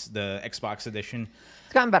since the Xbox edition.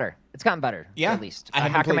 It's gotten better. Yeah, at least.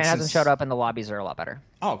 Hackerman hasn't showed up, and the lobbies are a lot better.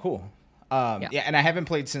 Oh, cool. And I haven't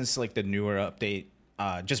played since like the newer update,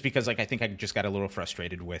 just because like I think I just got a little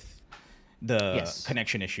frustrated with the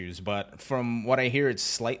connection issues. But from what I hear, it's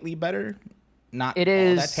slightly better. Not all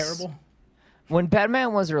that terrible. When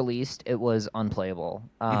Batman was released, it was unplayable.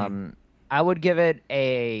 I would give it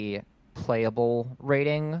a playable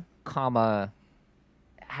rating,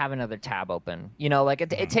 have another tab open.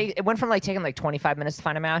 It went from like taking like 25 minutes to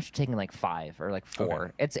find a match to taking like 5 or like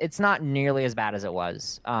 4. Okay. It's not nearly as bad as it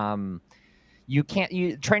was. Training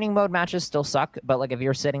mode matches still suck, but like if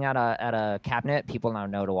you're sitting at a cabinet, people now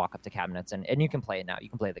know to walk up to cabinets, and you can play it now. You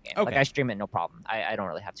can play the game. Okay. Like I stream it, no problem. I don't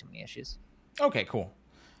really have too many issues. Okay, cool.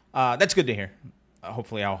 That's good to hear.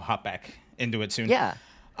 Hopefully I'll hop back into it soon. Yeah.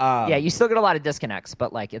 You still get a lot of disconnects,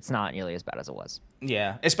 but like it's not nearly as bad as it was.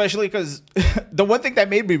 Yeah, especially because the one thing that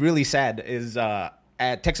made me really sad is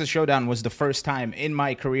at Texas Showdown was the first time in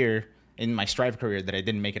my career, in my Strive career, that I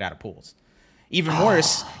didn't make it out of pools. Even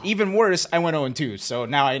worse, I went 0-2. So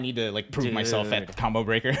now I need to like prove myself at Combo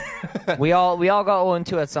Breaker. we all got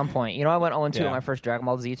 0-2 at some point. I went 0-2 at my first Dragon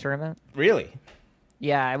Ball Z tournament. Really?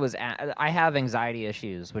 Yeah, I have anxiety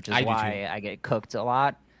issues, which is why I get cooked a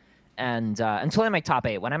lot. And until I make top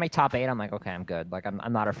 8. When I make top 8, I'm like, okay, I'm good. Like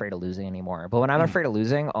I'm not afraid of losing anymore. But when I'm afraid of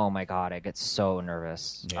losing, oh my god, I get so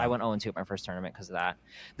nervous. Yeah. I went 0-2 at my first tournament because of that.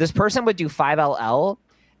 This person would do 5LL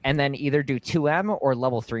and then either do 2M or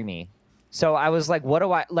level 3 me. So I was like, what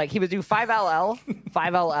do I like? He would do 5LL,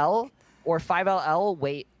 5LL, or 5LL,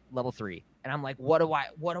 wait, level 3. And I'm like, what do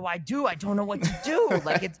I do? I don't know what to do.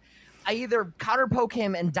 Like I either counter poke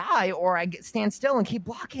him and die, or I stand still and keep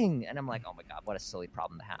blocking. And I'm like, oh my god, what a silly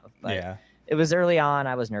problem to have. But it was early on.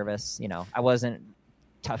 I was nervous. I wasn't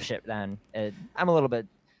tough shit then. I'm a little bit,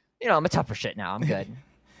 I'm a tougher shit now. I'm good.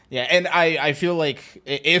 Yeah, and I feel like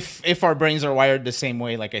if our brains are wired the same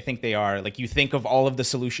way, like I think they are, like you think of all of the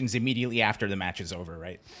solutions immediately after the match is over,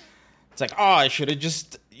 right? It's like, oh, I should have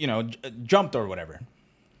just, jumped or whatever.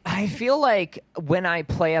 I feel like when I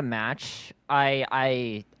play a match,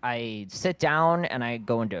 I sit down and I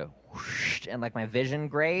go into whoosh, and like my vision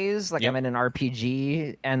grays, like I'm in an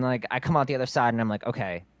RPG, and like I come out the other side and I'm like,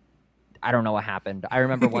 okay, I don't know what happened. I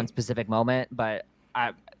remember one specific moment, but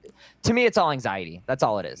to me, it's all anxiety. That's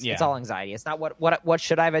all it is. Yeah. It's all anxiety. It's not what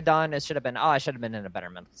should I have done. It should have been, I should have been in a better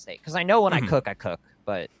mental state, because I know when I cook,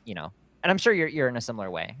 but and I'm sure you're in a similar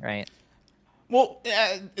way, right? Well,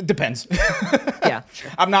 it depends. Yeah, sure.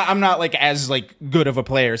 I'm not like as like good of a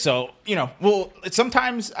player, so well,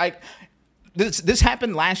 sometimes this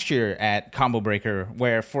happened last year at Combo Breaker,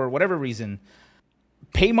 where for whatever reason,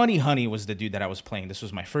 Pay Money Honey was the dude that I was playing. This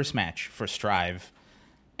was my first match for Strive,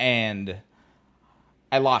 and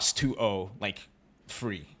I lost 2-0 like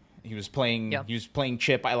free. He was playing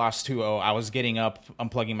chip. I lost 2-0. I was getting up,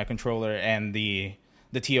 unplugging my controller, and the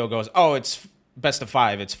TO goes, "Oh, it's best of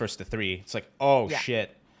 5. It's first to 3." It's like, "Oh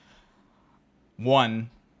shit." Won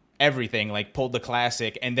everything, like pulled the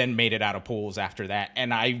classic, and then made it out of pools after that.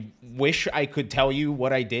 And I wish I could tell you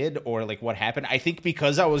what I did or like what happened. I think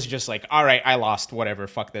because I was just like, all right, I lost, whatever,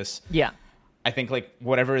 fuck this. Yeah. I think like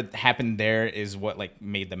whatever happened there is what like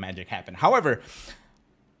made the magic happen. However,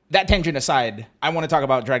 that tangent aside, I want to talk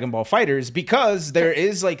about Dragon Ball FighterZ because there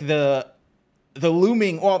is like the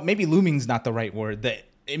looming, well, maybe looming's not the right word, the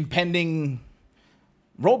impending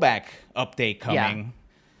rollback update coming. Yeah.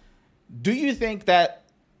 Do you think that,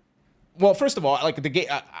 well, first of all, like the game,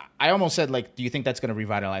 I almost said like, do you think that's going to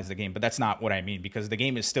revitalize the game? But that's not what I mean, because the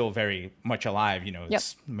game is still very much alive. You know,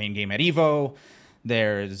 it's main game at Evo.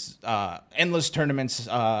 There's endless tournaments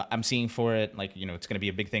I'm seeing for it. Like, you know, it's going to be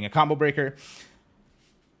a big thing, a combo breaker.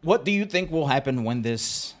 What do you think will happen when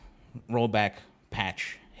this rollback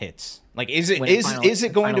patch hits? Like, is it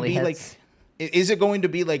going to be hits? Like, is it going to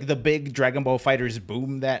be like the big Dragon Ball FighterZ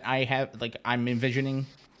boom that I'm envisioning?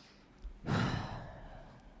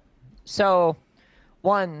 So,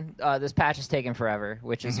 one, this patch is taking forever,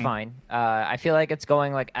 which is fine. I feel like it's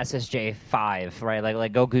going like SSJ 5, right?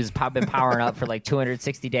 Like Goku's been powering up for like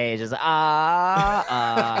 260 days. Just like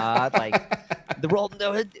the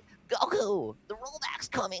Goku, the rollback's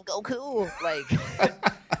coming, Goku.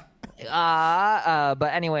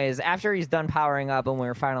 But anyways, after he's done powering up and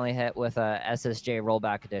we're finally hit with a SSJ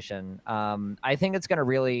rollback edition, I think it's gonna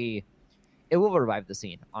really. It will revive the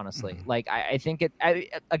scene, honestly. Like, I think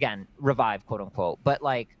again, revive, quote unquote. But,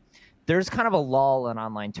 like, there's kind of a lull in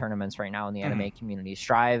online tournaments right now in the anime community.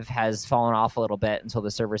 Strive has fallen off a little bit until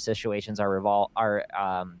the server situations are resolved.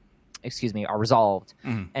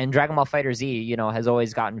 And Dragon Ball FighterZ, you know, has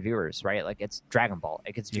always gotten viewers, right? Like, it's Dragon Ball.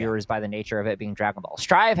 It gets viewers by the nature of it being Dragon Ball.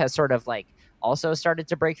 Strive has sort of, like, also started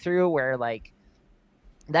to break through where, like,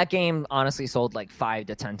 that game honestly sold like 5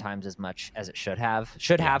 to 10 times as much as it should have,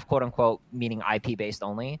 quote unquote, meaning IP based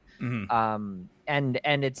only. And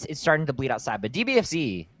it's starting to bleed outside, but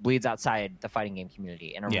DBFZ bleeds outside the fighting game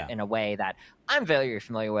community in a way that I'm very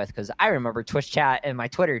familiar with, because I remember Twitch chat and my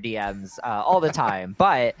Twitter DMs all the time.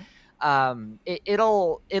 But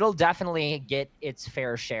it'll definitely get its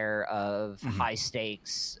fair share of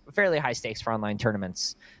fairly high stakes for online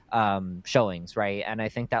tournaments showings, right? And I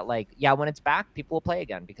think that, like, when it's back, people will play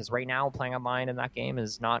again, because right now playing online in that game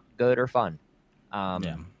is not good or fun.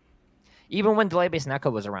 Even when delay based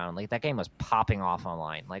netcode was around, like, that game was popping off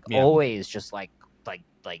online, always just like 10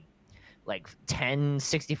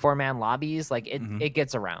 64-man lobbies. Like, it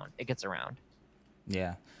gets around.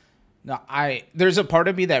 Yeah. No, there's a part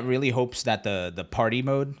of me that really hopes that the party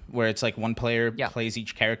mode, where it's like one player plays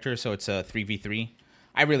each character, so it's a 3v3.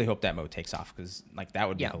 I really hope that mode takes off, because like that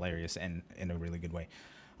would be hilarious and in a really good way.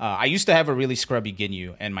 I used to have a really scrubby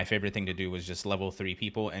Ginyu, and my favorite thing to do was just level 3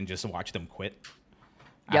 people and just watch them quit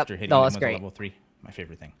after hitting them with a level 3. My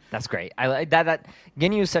favorite thing. That's great. I like that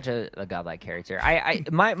Ginyu is such a godlike character.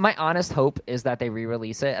 My honest hope is that they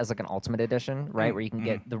re-release it as like an Ultimate Edition, right? Where you can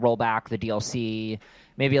get the rollback, the DLC,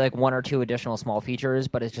 maybe like 1 or 2 additional small features,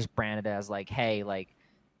 but it's just branded as like, hey, like,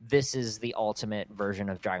 this is the ultimate version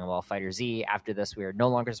of Dragon Ball FighterZ. After this, we are no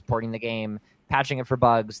longer supporting the game, patching it for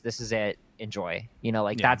bugs. This is it. Enjoy. You know,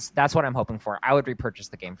 like, that's what I'm hoping for. I would repurchase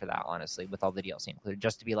the game for that, honestly, with all the DLC included,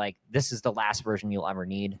 just to be like, this is the last version you'll ever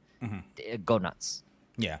need. Go nuts.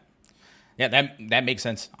 Yeah, that makes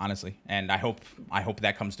sense, honestly, and I hope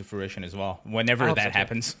that comes to fruition as well. Whenever that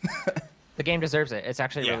happens, the game deserves it. It's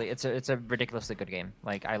actually really it's a ridiculously good game.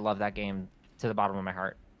 Like, I love that game to the bottom of my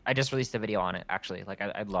heart. I just released a video on it, actually. Like,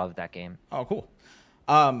 I love that game. Oh, cool.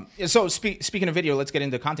 So speaking of video, let's get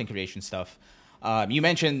into content creation stuff. You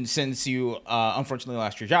mentioned since you unfortunately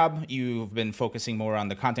lost your job, you've been focusing more on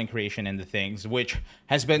the content creation and the things, which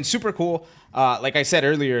has been super cool. Like I said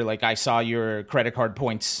earlier, like, I saw your credit card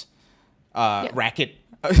points racket,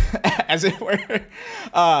 as it were,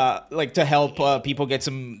 like, to help people get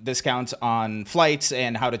some discounts on flights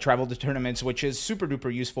and how to travel to tournaments, which is super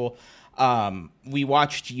duper useful. We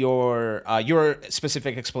watched your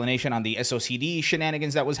specific explanation on the SOCD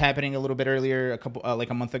shenanigans that was happening a little bit earlier,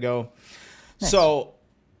 a month ago. Nice. So,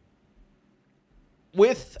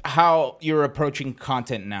 with how you're approaching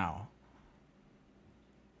content now,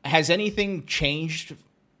 has anything changed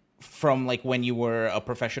from like when you were a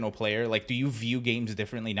professional player? Like, do you view games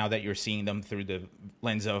differently now that you're seeing them through the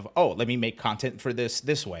lens of, oh, let me make content for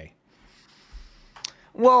this way?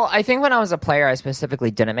 Well, I think when I was a player, I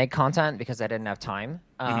specifically didn't make content because I didn't have time.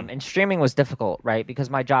 And streaming was difficult, right? Because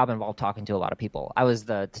my job involved talking to a lot of people. I was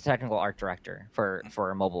the technical art director for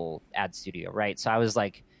a mobile ad studio, right? So I was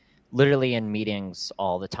like literally in meetings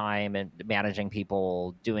all the time and managing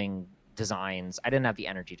people, doing designs. I didn't have the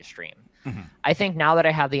energy to stream. I think now that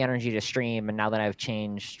I have the energy to stream, and now that I've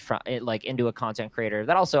changed from it, like into a content creator,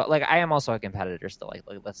 that also like I am also a competitor still. Like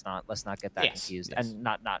let's not get that confused, and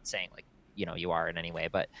not saying like you are in any way,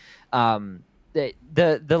 but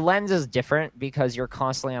the lens is different because you're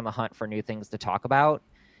constantly on the hunt for new things to talk about.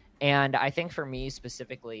 And I think for me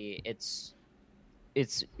specifically, it's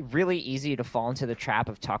really easy to fall into the trap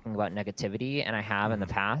of talking about negativity, and I have in the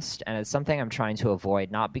past, and it's something I'm trying to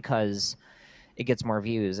avoid, not because it gets more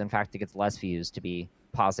views. In fact, it gets less views to be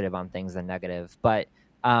positive on things than negative. But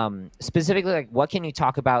specifically, like, what can you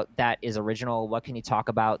talk about that is original? What can you talk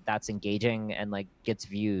about that's engaging and like gets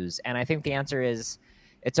views? And I think the answer is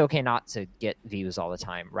it's okay not to get views all the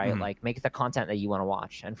time, right? Like, make the content that you want to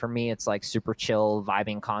watch. And for me, it's like super chill,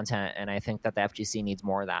 vibing content. And I think that the FGC needs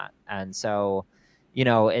more of that. And so,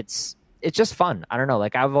 it's just fun. I don't know.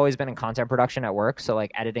 Like, I've always been in content production at work. So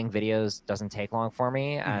like editing videos doesn't take long for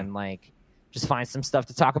me. And like, just find some stuff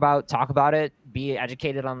to talk about it, be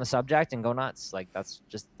educated on the subject, and go nuts. Like, that's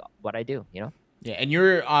just what I do, Yeah, and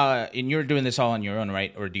you're doing this all on your own,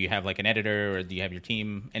 right? Or do you have like an editor, or do you have your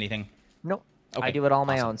team? Anything? Nope. Okay. I do it all on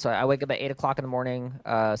my own. So I wake up at 8:00 in the morning,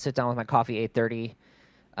 sit down with my coffee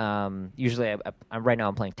 8:30. Usually, I'm right now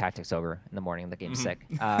I'm playing Tactics Ogre in the morning. The game's sick.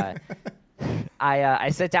 I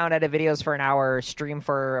sit down, edit videos for an hour, stream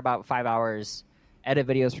for about 5 hours, edit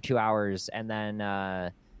videos for 2 hours, and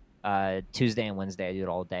then Tuesday and Wednesday I do it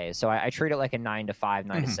all day. So I treat it like a 9 to 5,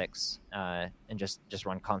 9 to 6, and just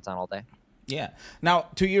run content all day. Yeah. Now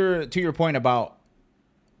to your point about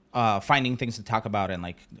finding things to talk about and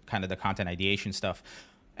like kind of the content ideation stuff.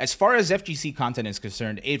 As far as FGC content is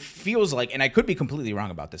concerned, it feels like, and I could be completely wrong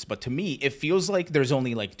about this, but to me, it feels like there's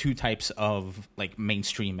only like two types of like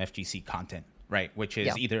mainstream FGC content, right? Which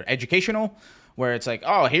is either educational, where it's like,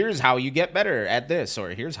 oh, here's how you get better at this,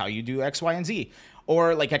 or here's how you do X, Y, and Z,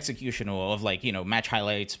 or like executional of like, match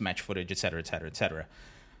highlights, match footage, et cetera, et cetera, et cetera.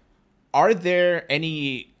 Are there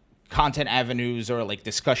any content avenues or like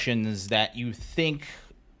discussions that you think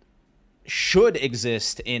should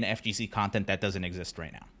exist in FGC content that doesn't exist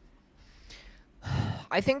right now?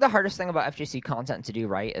 I think the hardest thing about FGC content to do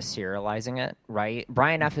right is serializing it, right?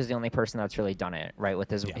 Brian F. is the only person that's really done it, right, with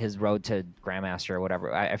his road to Grandmaster or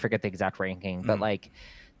whatever. I forget the exact ranking, but like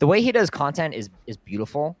the way he does content is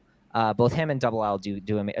beautiful. Both him and Double A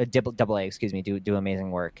do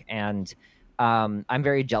amazing work, and I'm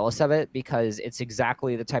very jealous of it because it's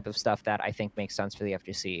exactly the type of stuff that I think makes sense for the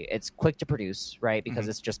FGC. It's quick to produce, right? Because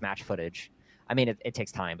it's just match footage. I mean, it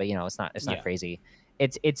takes time, but it's not crazy.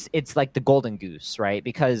 It's like the golden goose, right?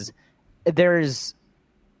 Because there's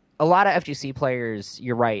a lot of FGC players.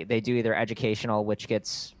 You're right; they do either educational, which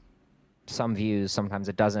gets some views, sometimes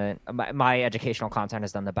it doesn't. My educational content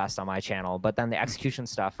has done the best on my channel, but then the execution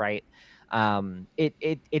stuff, right?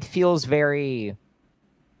 It feels very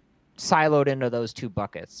siloed into those two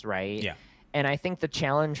buckets, right? Yeah. And I think the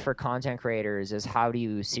challenge for content creators is how do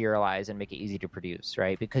you serialize and make it easy to produce,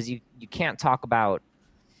 right? Because you can't talk about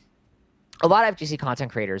a lot of FGC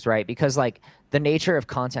content creators, right? Because like the nature of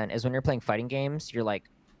content is when you're playing fighting games, you're like,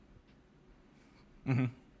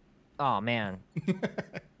 oh man,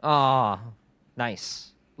 oh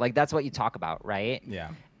nice. Like that's what you talk about, right? Yeah.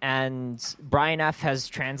 And Brian F. has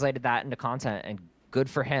translated that into content, and good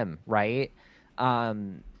for him, right?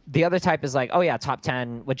 The other type is like, oh yeah, top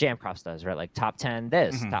 10, what Jamcrofts does, right? Like top 10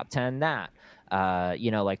 this, top 10 that.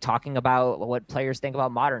 Like talking about what players think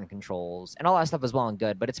about modern controls and all that stuff is well and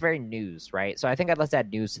good, but it's very news, right? So I think let's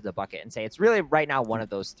add news to the bucket and say it's really right now one of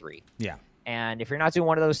those three. Yeah. And if you're not doing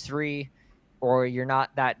one of those three, or you're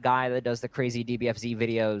not that guy that does the crazy DBFZ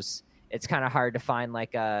videos, it's kind of hard to find like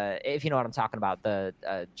if you know what I'm talking about, the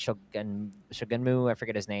Shogunmu, I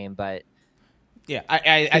forget his name, but yeah,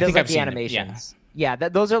 I think I've the seen animations. Yeah,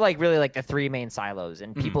 those are like really like the three main silos,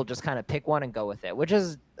 and people just kind of pick one and go with it, which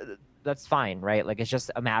is that's fine, right? Like it's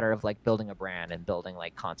just a matter of like building a brand and building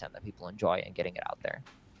like content that people enjoy and getting it out there,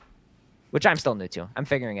 which I'm still new to. I'm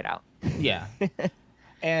figuring it out. Yeah.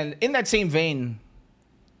 And in that same vein,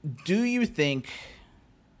 do you think,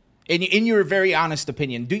 in your very honest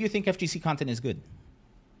opinion, do you think FGC content is good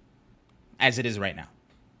as it is right now?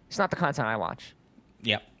 It's not the content I watch.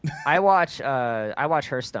 Yep. I watch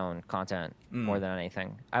Hearthstone content more than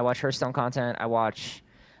anything. I watch Hearthstone content. I watch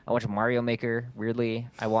Mario Maker. Weirdly,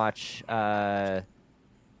 I watch I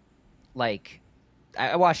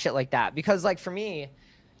watch shit like that because like for me,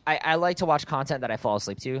 I like to watch content that I fall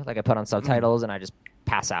asleep to. Like I put on subtitles and I just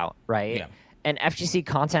pass out, right? Yeah. And FGC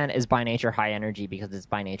content is by nature high energy because it's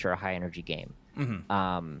by nature a high energy game.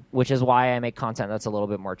 Which is why I make content that's a little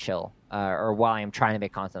bit more chill, or why I'm trying to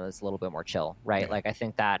make content that's a little bit more chill, right? Yeah. Like I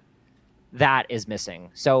think that is missing.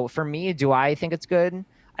 So for me, do I think it's good?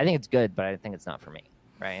 I think it's good, but I think it's not for me,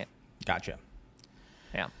 right? Gotcha.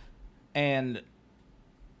 Yeah. And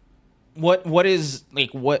what is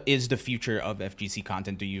the future of FGC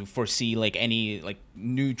content? Do you foresee like any like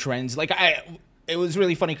new trends? Like it was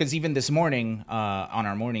really funny because even this morning on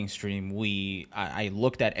our morning stream, I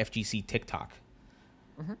looked at FGC TikTok,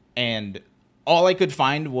 and all I could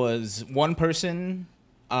find was one person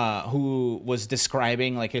who was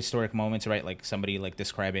describing like historic moments, right? Like somebody like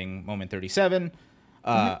describing moment 37.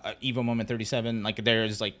 Evo moment 37. Like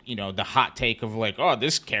there's like, you know, the hot take of like, oh,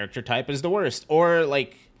 this character type is the worst, or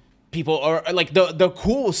like people, or like the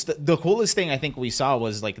coolest thing I think we saw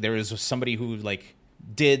was like there was somebody who like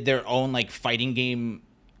did their own like fighting game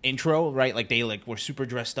intro, right? Like they like were super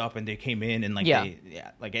dressed up and they came in and like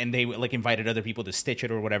and they like invited other people to stitch it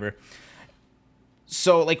or whatever.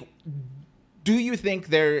 So like, do you think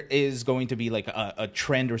there is going to be like a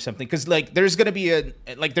trend or something? Because like there's going to be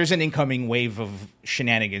there's an incoming wave of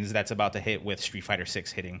shenanigans that's about to hit with Street Fighter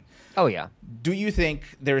 6 hitting. Oh yeah. Do you think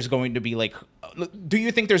there's going to be like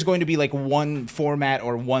one format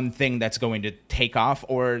or one thing that's going to take off,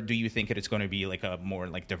 or do you think it's going to be like a more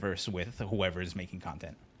like diverse with whoever is making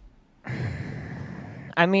content?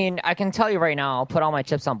 I mean, I can tell you right now, I'll put all my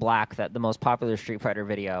chips on black that the most popular Street Fighter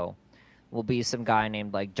video will be some guy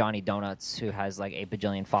named like Johnny Donuts who has like 8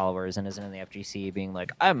 bajillion followers and isn't in the FGC being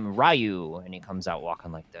like, I'm Ryu, and he comes out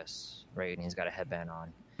walking like this, right? And he's got a headband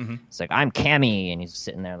on. It's like, I'm Cammy, and he's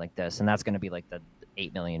sitting there like this, and that's going to be like the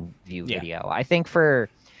 8 million view video. I think for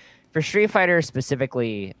Street Fighter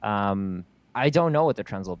specifically, I don't know what the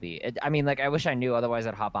trends will be. I mean, like I wish I knew, otherwise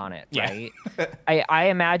I'd hop on it, right? I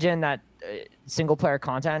imagine that single player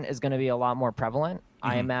content is going to be a lot more prevalent.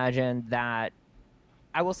 I imagine that.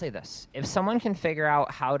 I will say this. If someone can figure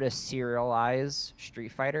out how to serialize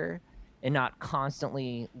Street Fighter and not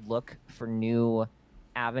constantly look for new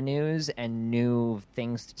avenues and new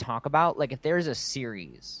things to talk about, like if there's a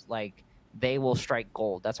series, like they will strike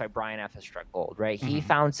gold. That's why Brian F has struck gold, right? He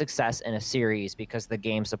found success in a series because the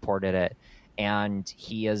game supported it, and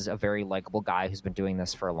he is a very likable guy who's been doing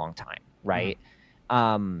this for a long time, right?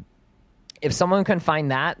 If someone can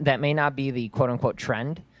find that may not be the quote-unquote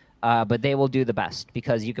trend, but they will do the best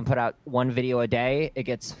because you can put out one video a day, it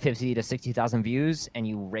gets 50 to 60,000 views, and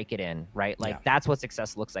you rake it in, right? Like that's what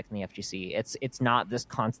success looks like in the FGC. It's not this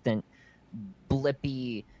constant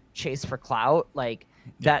blippy chase for clout like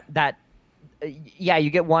that.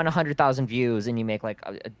 You get 100,000 views and you make like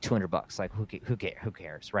 $200. Like who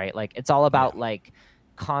cares, right? Like it's all about like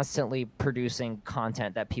constantly producing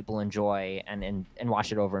content that people enjoy and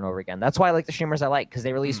watch it over and over again. That's why I like the streamers I like, because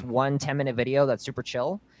they release one 10-minute video that's super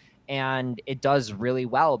chill. And it does really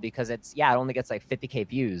well because it only gets like 50K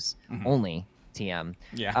views only, TM.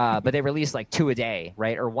 But they release like 2 a day,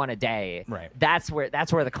 right? Or 1 a day. Right. That's where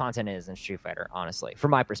the content is in Street Fighter, honestly,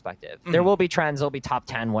 from my perspective. There will be trends, there'll be top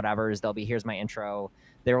 10 whatevers, there'll be here's my intro.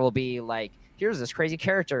 There will be like, here's this crazy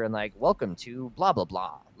character and like, welcome to blah, blah,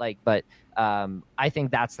 blah. Like, but I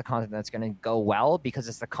think that's the content that's going to go well because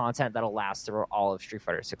it's the content that'll last through all of Street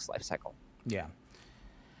Fighter 6 life cycle. Yeah.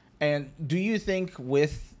 And do you think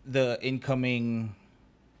with the incoming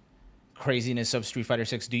craziness of Street Fighter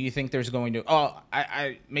 6, do you think there's going to?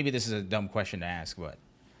 I maybe this is a dumb question to ask, but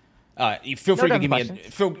feel free to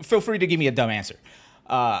give me a dumb answer.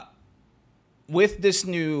 With this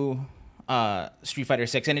new Street Fighter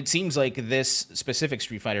 6, and it seems like this specific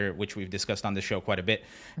Street Fighter, which we've discussed on the show quite a bit,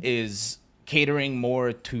 is catering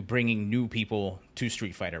more to bringing new people to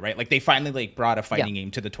Street Fighter, right? Like they finally like brought a fighting game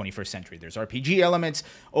to the 21st century. There's RPG elements,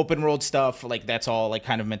 open world stuff, like that's all like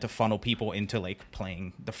kind of meant to funnel people into like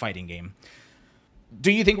playing the fighting game.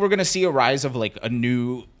 Do you think we're going to see a rise of like a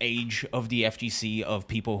new age of the FGC of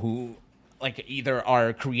people who like either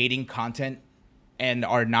are creating content and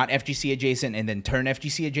are not FGC adjacent and then turn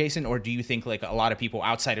FGC adjacent, or do you think like a lot of people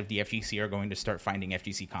outside of the FGC are going to start finding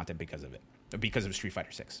FGC content because of it, because of Street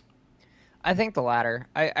Fighter 6? I think the latter.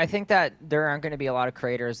 I think that there aren't going to be a lot of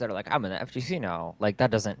creators that are like, I'm in the FGC now. Like, that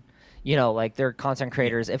doesn't, like they're content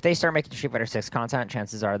creators. If they start making Street Fighter 6 content,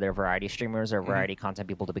 chances are they're variety streamers or variety content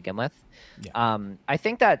people to begin with. I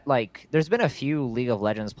think that, like, there's been a few League of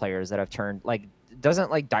Legends players that have turned, like, doesn't,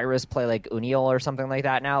 like, Dyrus play, like, Uniel or something like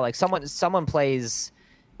that now? Like, someone plays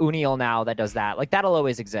Uniel now that does that. Like, that'll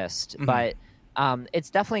always exist. But It's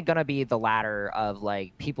definitely going to be the latter of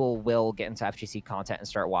like people will get into FGC content and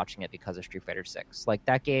start watching it because of Street Fighter 6. Like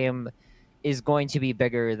that game is going to be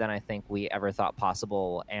bigger than I think we ever thought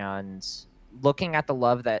possible. And looking at the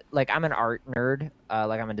love that, like, I'm an art nerd,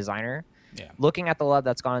 like I'm a designer. Yeah. Looking at the love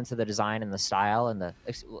that's gone into the design and the style and let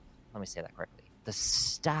me say that correctly. The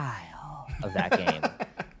style of that game.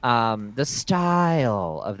 The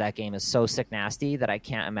style of that game is so sick nasty that I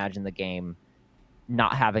can't imagine the game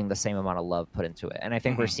not having the same amount of love put into it. And I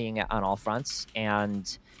think we're seeing it on all fronts,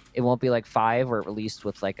 and it won't be like 5 where it released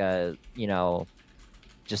with like a,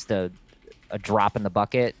 just a drop in the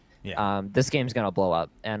bucket. Yeah. This game's going to blow up,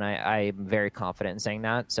 and I'm very confident in saying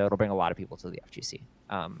that. So it'll bring a lot of people to the FGC.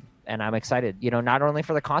 And I'm excited, not only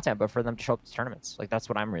for the content, but for them to show up to tournaments. Like, that's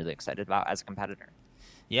what I'm really excited about as a competitor.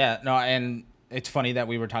 Yeah, no, and it's funny that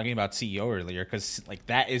we were talking about CEO earlier, because like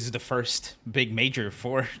that is the first big major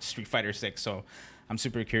for Street Fighter 6. So I'm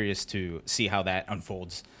super curious to see how that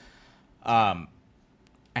unfolds. I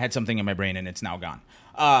had something in my brain and it's now gone.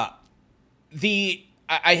 I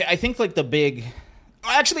think like the big.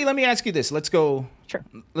 Actually, let me ask you this. Let's go. Sure.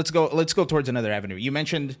 Let's go towards another avenue. You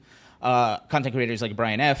mentioned content creators like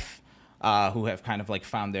Brian F, who have kind of like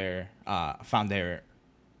found their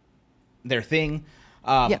thing.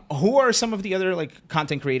 Who are some of the other like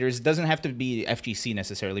content creators? Doesn't have to be FGC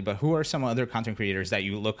necessarily, but who are some other content creators that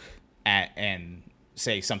you look at and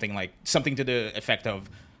say something to the effect of,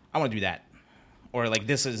 I want to do that, or like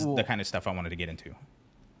this is the kind of stuff I wanted to get into?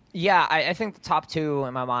 Yeah, I think the top 2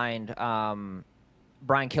 in my mind,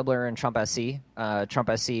 Brian Kibler and Trump SC. Trump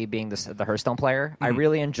SC being the Hearthstone player. I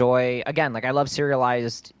really enjoy, again, like I love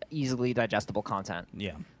serialized, easily digestible content.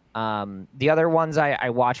 Yeah. The other ones I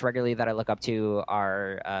watch regularly that I look up to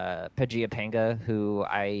are Pajia Panga, who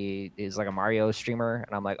is like a Mario streamer,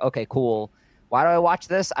 and I'm like, okay, cool. Why do I watch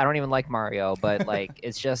this? I don't even like Mario, but like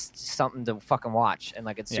it's just something to fucking watch, and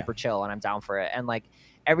like it's super chill, and I'm down for it. And like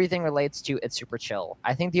everything relates to it's super chill.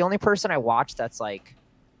 I think the only person I watch that's like,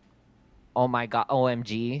 oh my god,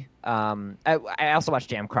 OMG. I also watch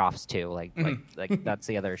Jam Crofts too. Like that's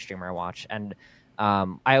the other streamer I watch, and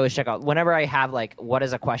I always check out whenever I have like what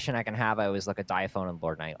is a question I can have. I always look at Diaphone and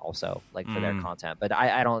Lord Knight also like for their content, but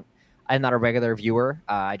I'm not a regular viewer.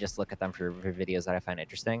 I just look at them for videos that I find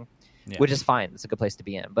interesting, which is fine. It's a good place to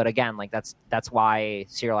be in. But again, like that's why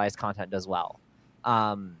serialized content does well.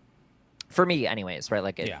 For me, anyways, right?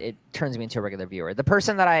 Like it turns me into a regular viewer. The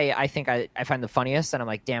person that I think I find the funniest, and I'm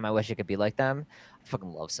like, damn, I wish I could be like them. I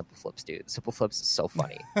fucking love Simple Flips, dude. Simple Flips is so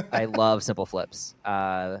funny. I love Simple Flips.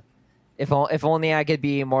 If only I could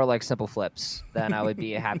be more like Simple Flips, then I would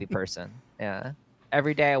be a happy person. Yeah.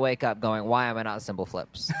 Every day I wake up going, why am I not Simple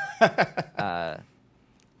Flips? No,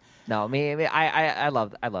 I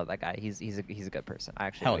love that guy. He's a good person. I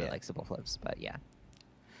actually really like Simple Flips, but yeah.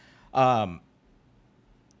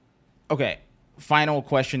 Okay, final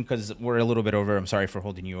question, because we're a little bit over. I'm sorry for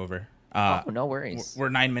holding you over. No worries. We're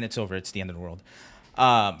 9 minutes over. It's the end of the world.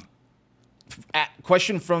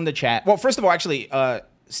 Question from the chat. Well, first of all, actually,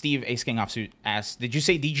 Steve Ace King Offsuit asked, did you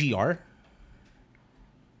say DGR?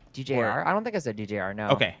 DJR? I don't think I said DJR, no.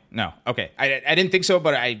 Okay, no. Okay. I didn't think so,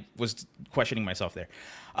 but I was questioning myself there.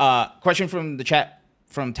 Question from the chat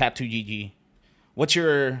from Tap2GG. What's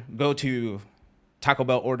your go-to Taco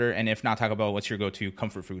Bell order? And if not Taco Bell, what's your go-to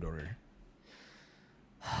comfort food order?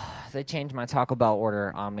 They changed my Taco Bell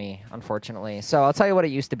order on me, unfortunately. So I'll tell you what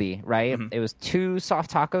it used to be, right? Mm-hmm. It was 2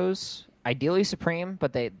 soft tacos, ideally supreme,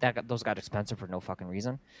 but those got expensive for no fucking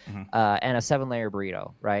reason, and a 7-layer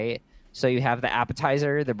burrito, right? So you have the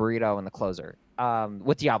appetizer, the burrito, and the closer,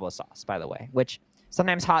 with Diablo sauce, by the way, which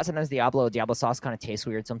sometimes hot, sometimes Diablo. Diablo sauce kind of tastes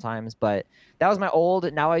weird sometimes, but that was my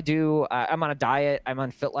old. Now I do, I'm on a diet. I'm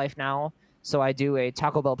on Fit Life now. So I do a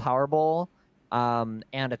Taco Bell Power Bowl and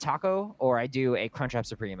a taco, or I do a Crunchwrap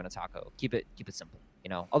Supreme and a taco. Keep it simple, you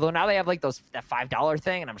know. Although now they have like that $5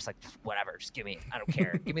 thing, and I'm just like, whatever, just give me. I don't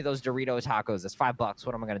care. Give me those Dorito tacos. It's $5.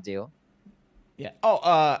 What am I gonna do? Yeah.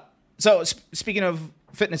 Oh. So speaking of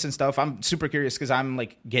fitness and stuff, I'm super curious because I'm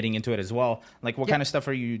like getting into it as well. Like, what kind of stuff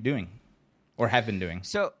are you doing, or have been doing?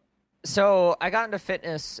 So I got into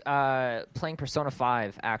fitness playing Persona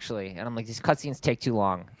 5, actually, and I'm like, these cutscenes take too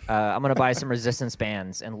long. I'm going to buy some resistance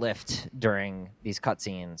bands and lift during these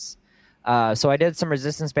cutscenes. So I did some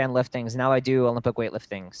resistance band liftings. Now I do Olympic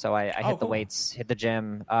weightlifting. So I hit the weights, hit the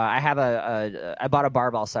gym. I bought a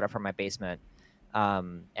barbell setup from my basement,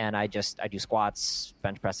 and I do squats,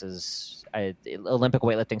 bench presses, Olympic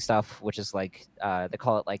weightlifting stuff, which is like they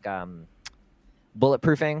call it like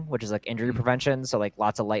bulletproofing, which is like injury prevention. So like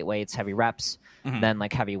lots of light weights, heavy reps, then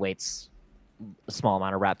like heavy weights, a small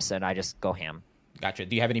amount of reps, and I just go ham. Gotcha.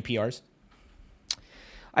 Do you have any PRs?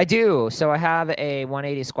 I do. So I have a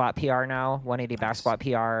 180 squat PR now, 180 back squat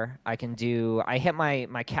PR. I hit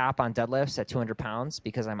my cap on deadlifts at 200 pounds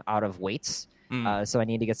because I'm out of weights. So I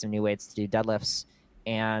need to get some new weights to do deadlifts.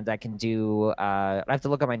 And I can do, I have to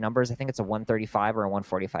look at my numbers. I think it's a 135 or a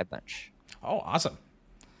 145 bench. Oh, awesome.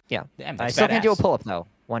 Yeah. Damn, I that's still can't do a badass. pull-up, though,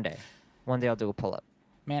 one day. One day I'll do a pull-up.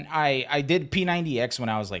 Man, I did P90X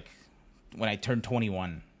when I turned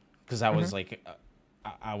 21 because I was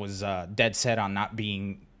I was dead set on not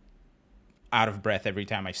being out of breath every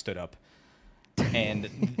time I stood up.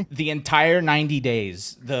 And the entire 90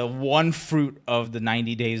 days, the one fruit of the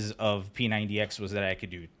 90 days of P90X was that I could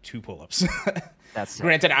do 2 pull-ups. That's sick.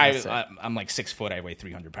 Granted, That's sick. I'm like 6 foot. I weigh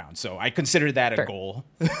 300 pounds. So I consider that a goal.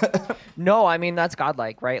 No, I mean, that's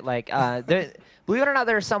godlike, right? Like, believe it or not,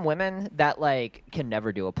 there are some women that like can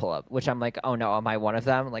never do a pull-up, which I'm like, oh no, am I one of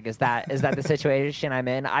them? Like, is that the situation I'm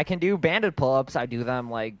in? I can do banded pull-ups. I do them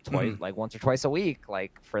like twice, like once or twice a week,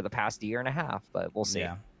 like for the past year and a half, but we'll see.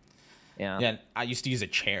 Yeah, I used to use a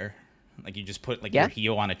chair. Like you just put like your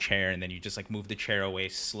heel on a chair and then you just like move the chair away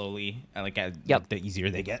slowly. Like the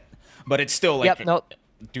easier they get. But it's still like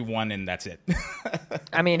do one and that's it.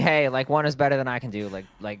 I mean, hey, like one is better than I can do.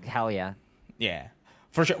 Like hell yeah. Yeah.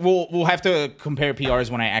 For sure. We'll have to compare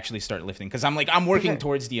PRs when I actually start lifting because I'm working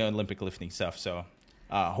towards the Olympic lifting stuff. So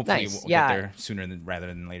hopefully we'll get there sooner rather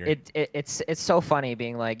than later. It's so funny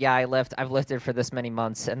being like, yeah, I've lifted for this many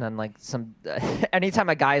months, and then like anytime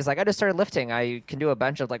a guy is like, I just started lifting, I can do a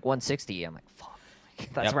bench of like 160. I'm like, fuck,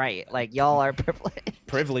 that's right. Like y'all are privileged.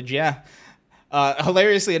 Privilege, yeah.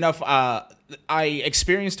 Hilariously enough, I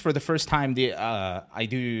experienced for the first time we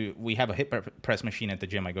have a hip press machine at the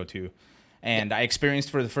gym I go to, and I experienced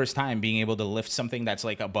for the first time being able to lift something that's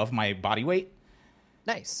like above my body weight.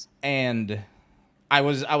 Nice. And I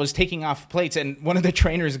was taking off plates, and one of the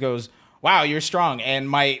trainers goes, "Wow, you're strong." And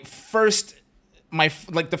the first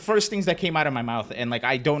things that came out of my mouth, and like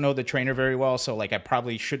I don't know the trainer very well, so like I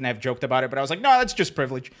probably shouldn't have joked about it, but I was like, "No, that's just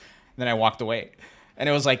privilege." And then I walked away, and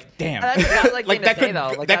it was like, "Damn, that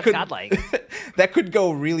could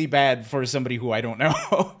go really bad for somebody who I don't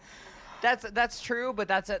know." That's true, but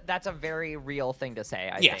that's a very real thing to say.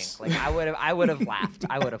 I think like I would have laughed.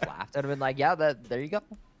 I would have laughed. I'd have been like, "Yeah, there you go."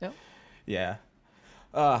 Yeah.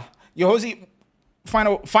 Yohosie,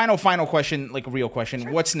 final question, like a real question.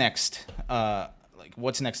 Sure. What's next?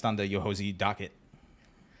 What's next on the Yohosie docket?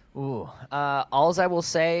 Ooh, alls I will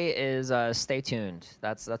say is stay tuned.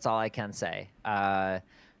 That's all I can say.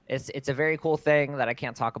 It's a very cool thing that I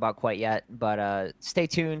can't talk about quite yet, but stay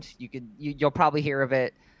tuned. You'll probably hear of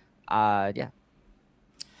it. Yeah.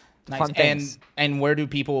 Nice. Fun things. And where do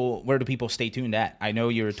people stay tuned at? I know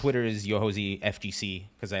your Twitter is Yohosie FGC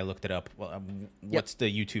because I looked it up. Well, what's the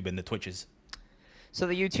YouTube and the Twitches? So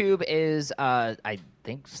the YouTube is I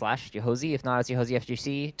think /Yohosie. If not, it's Yohosie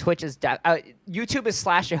FGC. Twitch is YouTube is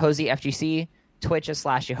 /Yohosie FGC. Twitch is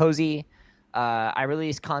 /Yohosie. I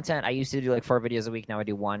release content. I used to do like 4 videos a week. Now I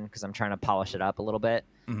do 1 because I'm trying to polish it up a little bit.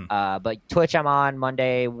 Mm-hmm. But Twitch I'm on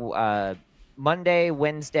Monday,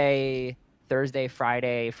 Wednesday, Thursday,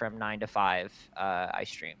 Friday from 9 to 5. I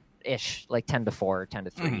stream ish, like 10 to 4, 10 to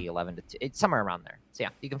 3, 11 to 2. It's somewhere around there. So yeah,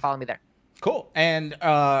 you can follow me there. Cool. And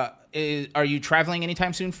are you traveling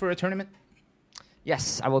anytime soon for a tournament?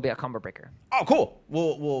 Yes, I will be at Combo Breaker. Oh,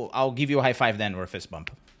 cool. I'll give you a high five then or a fist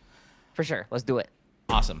bump. For sure. Let's do it.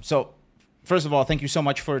 Awesome. So first of all, thank you so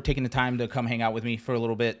much for taking the time to come hang out with me for a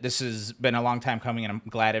little bit. This has been a long time coming, and I'm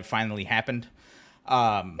glad it finally happened.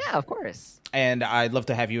 Yeah, of course. And I'd love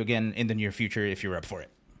to have you again in the near future if you're up for it.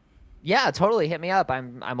 Yeah, totally. Hit me up.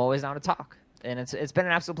 I'm always down to talk. And it's been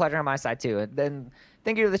an absolute pleasure on my side too. And then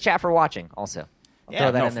thank you to the chat for watching also. I'll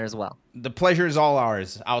throw that in there as well. The pleasure is all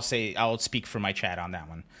ours. I'll speak for my chat on that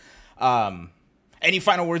one. Any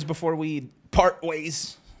final words before we part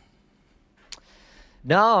ways?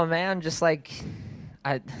 No, man, just like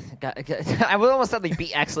I would almost said like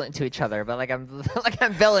be excellent to each other, but like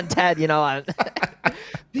I'm Bill and Ted, you know.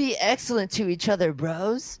 Be excellent to each other,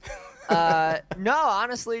 bros. No,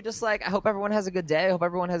 honestly, just like I hope everyone has a good day. I hope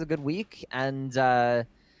everyone has a good week, and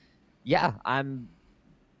yeah,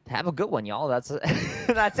 have a good one, y'all. That's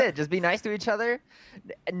it. Just be nice to each other.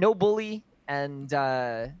 No bully, and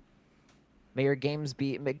may your games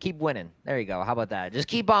keep winning. There you go. How about that? Just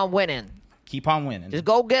keep on winning. Keep on winning. Just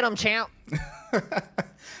go get them, champ.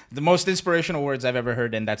 The most inspirational words I've ever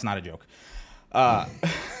heard, and that's not a joke. All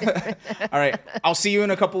right. I'll see you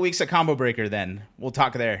in a couple weeks at Combo Breaker then. We'll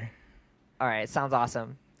talk there. All right. Sounds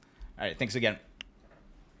awesome. All right. Thanks again.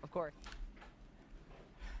 Of course.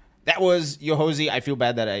 That was Yohosie. I feel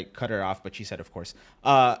bad that I cut her off, but she said of course.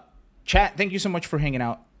 Chat, thank you so much for hanging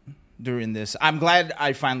out. during this. I'm glad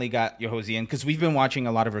I finally got Yohosie in because we've been watching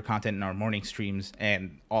a lot of her content in our morning streams,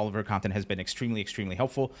 and all of her content has been extremely, extremely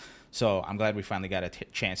helpful. So I'm glad we finally got a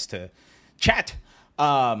chance to chat.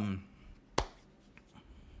 Thought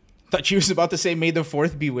she was about to say, "May the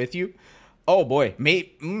 4th be with you." Oh boy,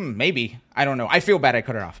 maybe. I don't know. I feel bad I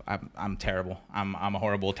cut her off. I'm terrible. I'm a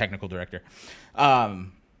horrible technical director.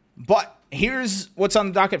 But here's what's on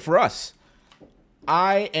the docket for us.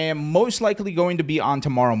 I am most likely going to be on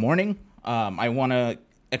tomorrow morning. I want to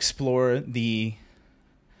explore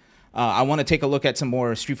I want to take a look at some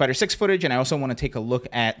more Street Fighter 6 footage, and I also want to take a look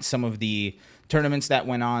at some of the tournaments that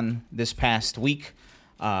went on this past week.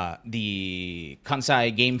 The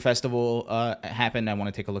Kansai Game Festival happened. I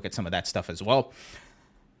want to take a look at some of that stuff as well.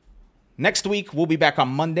 Next week, we'll be back on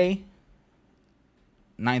Monday,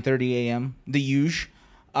 9:30 a.m., the usual.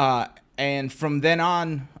 And from then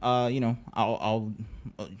on, I'll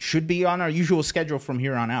should be on our usual schedule from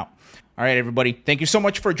here on out. All right, everybody. Thank you so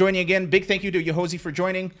much for joining again. Big thank you to Yohosie for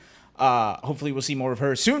joining. Hopefully, we'll see more of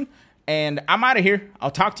her soon. And I'm out of here.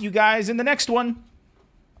 I'll talk to you guys in the next one.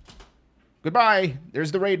 Goodbye.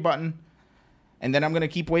 There's the raid button. And then I'm going to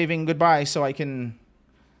keep waving goodbye so I can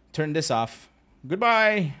turn this off.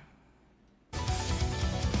 Goodbye.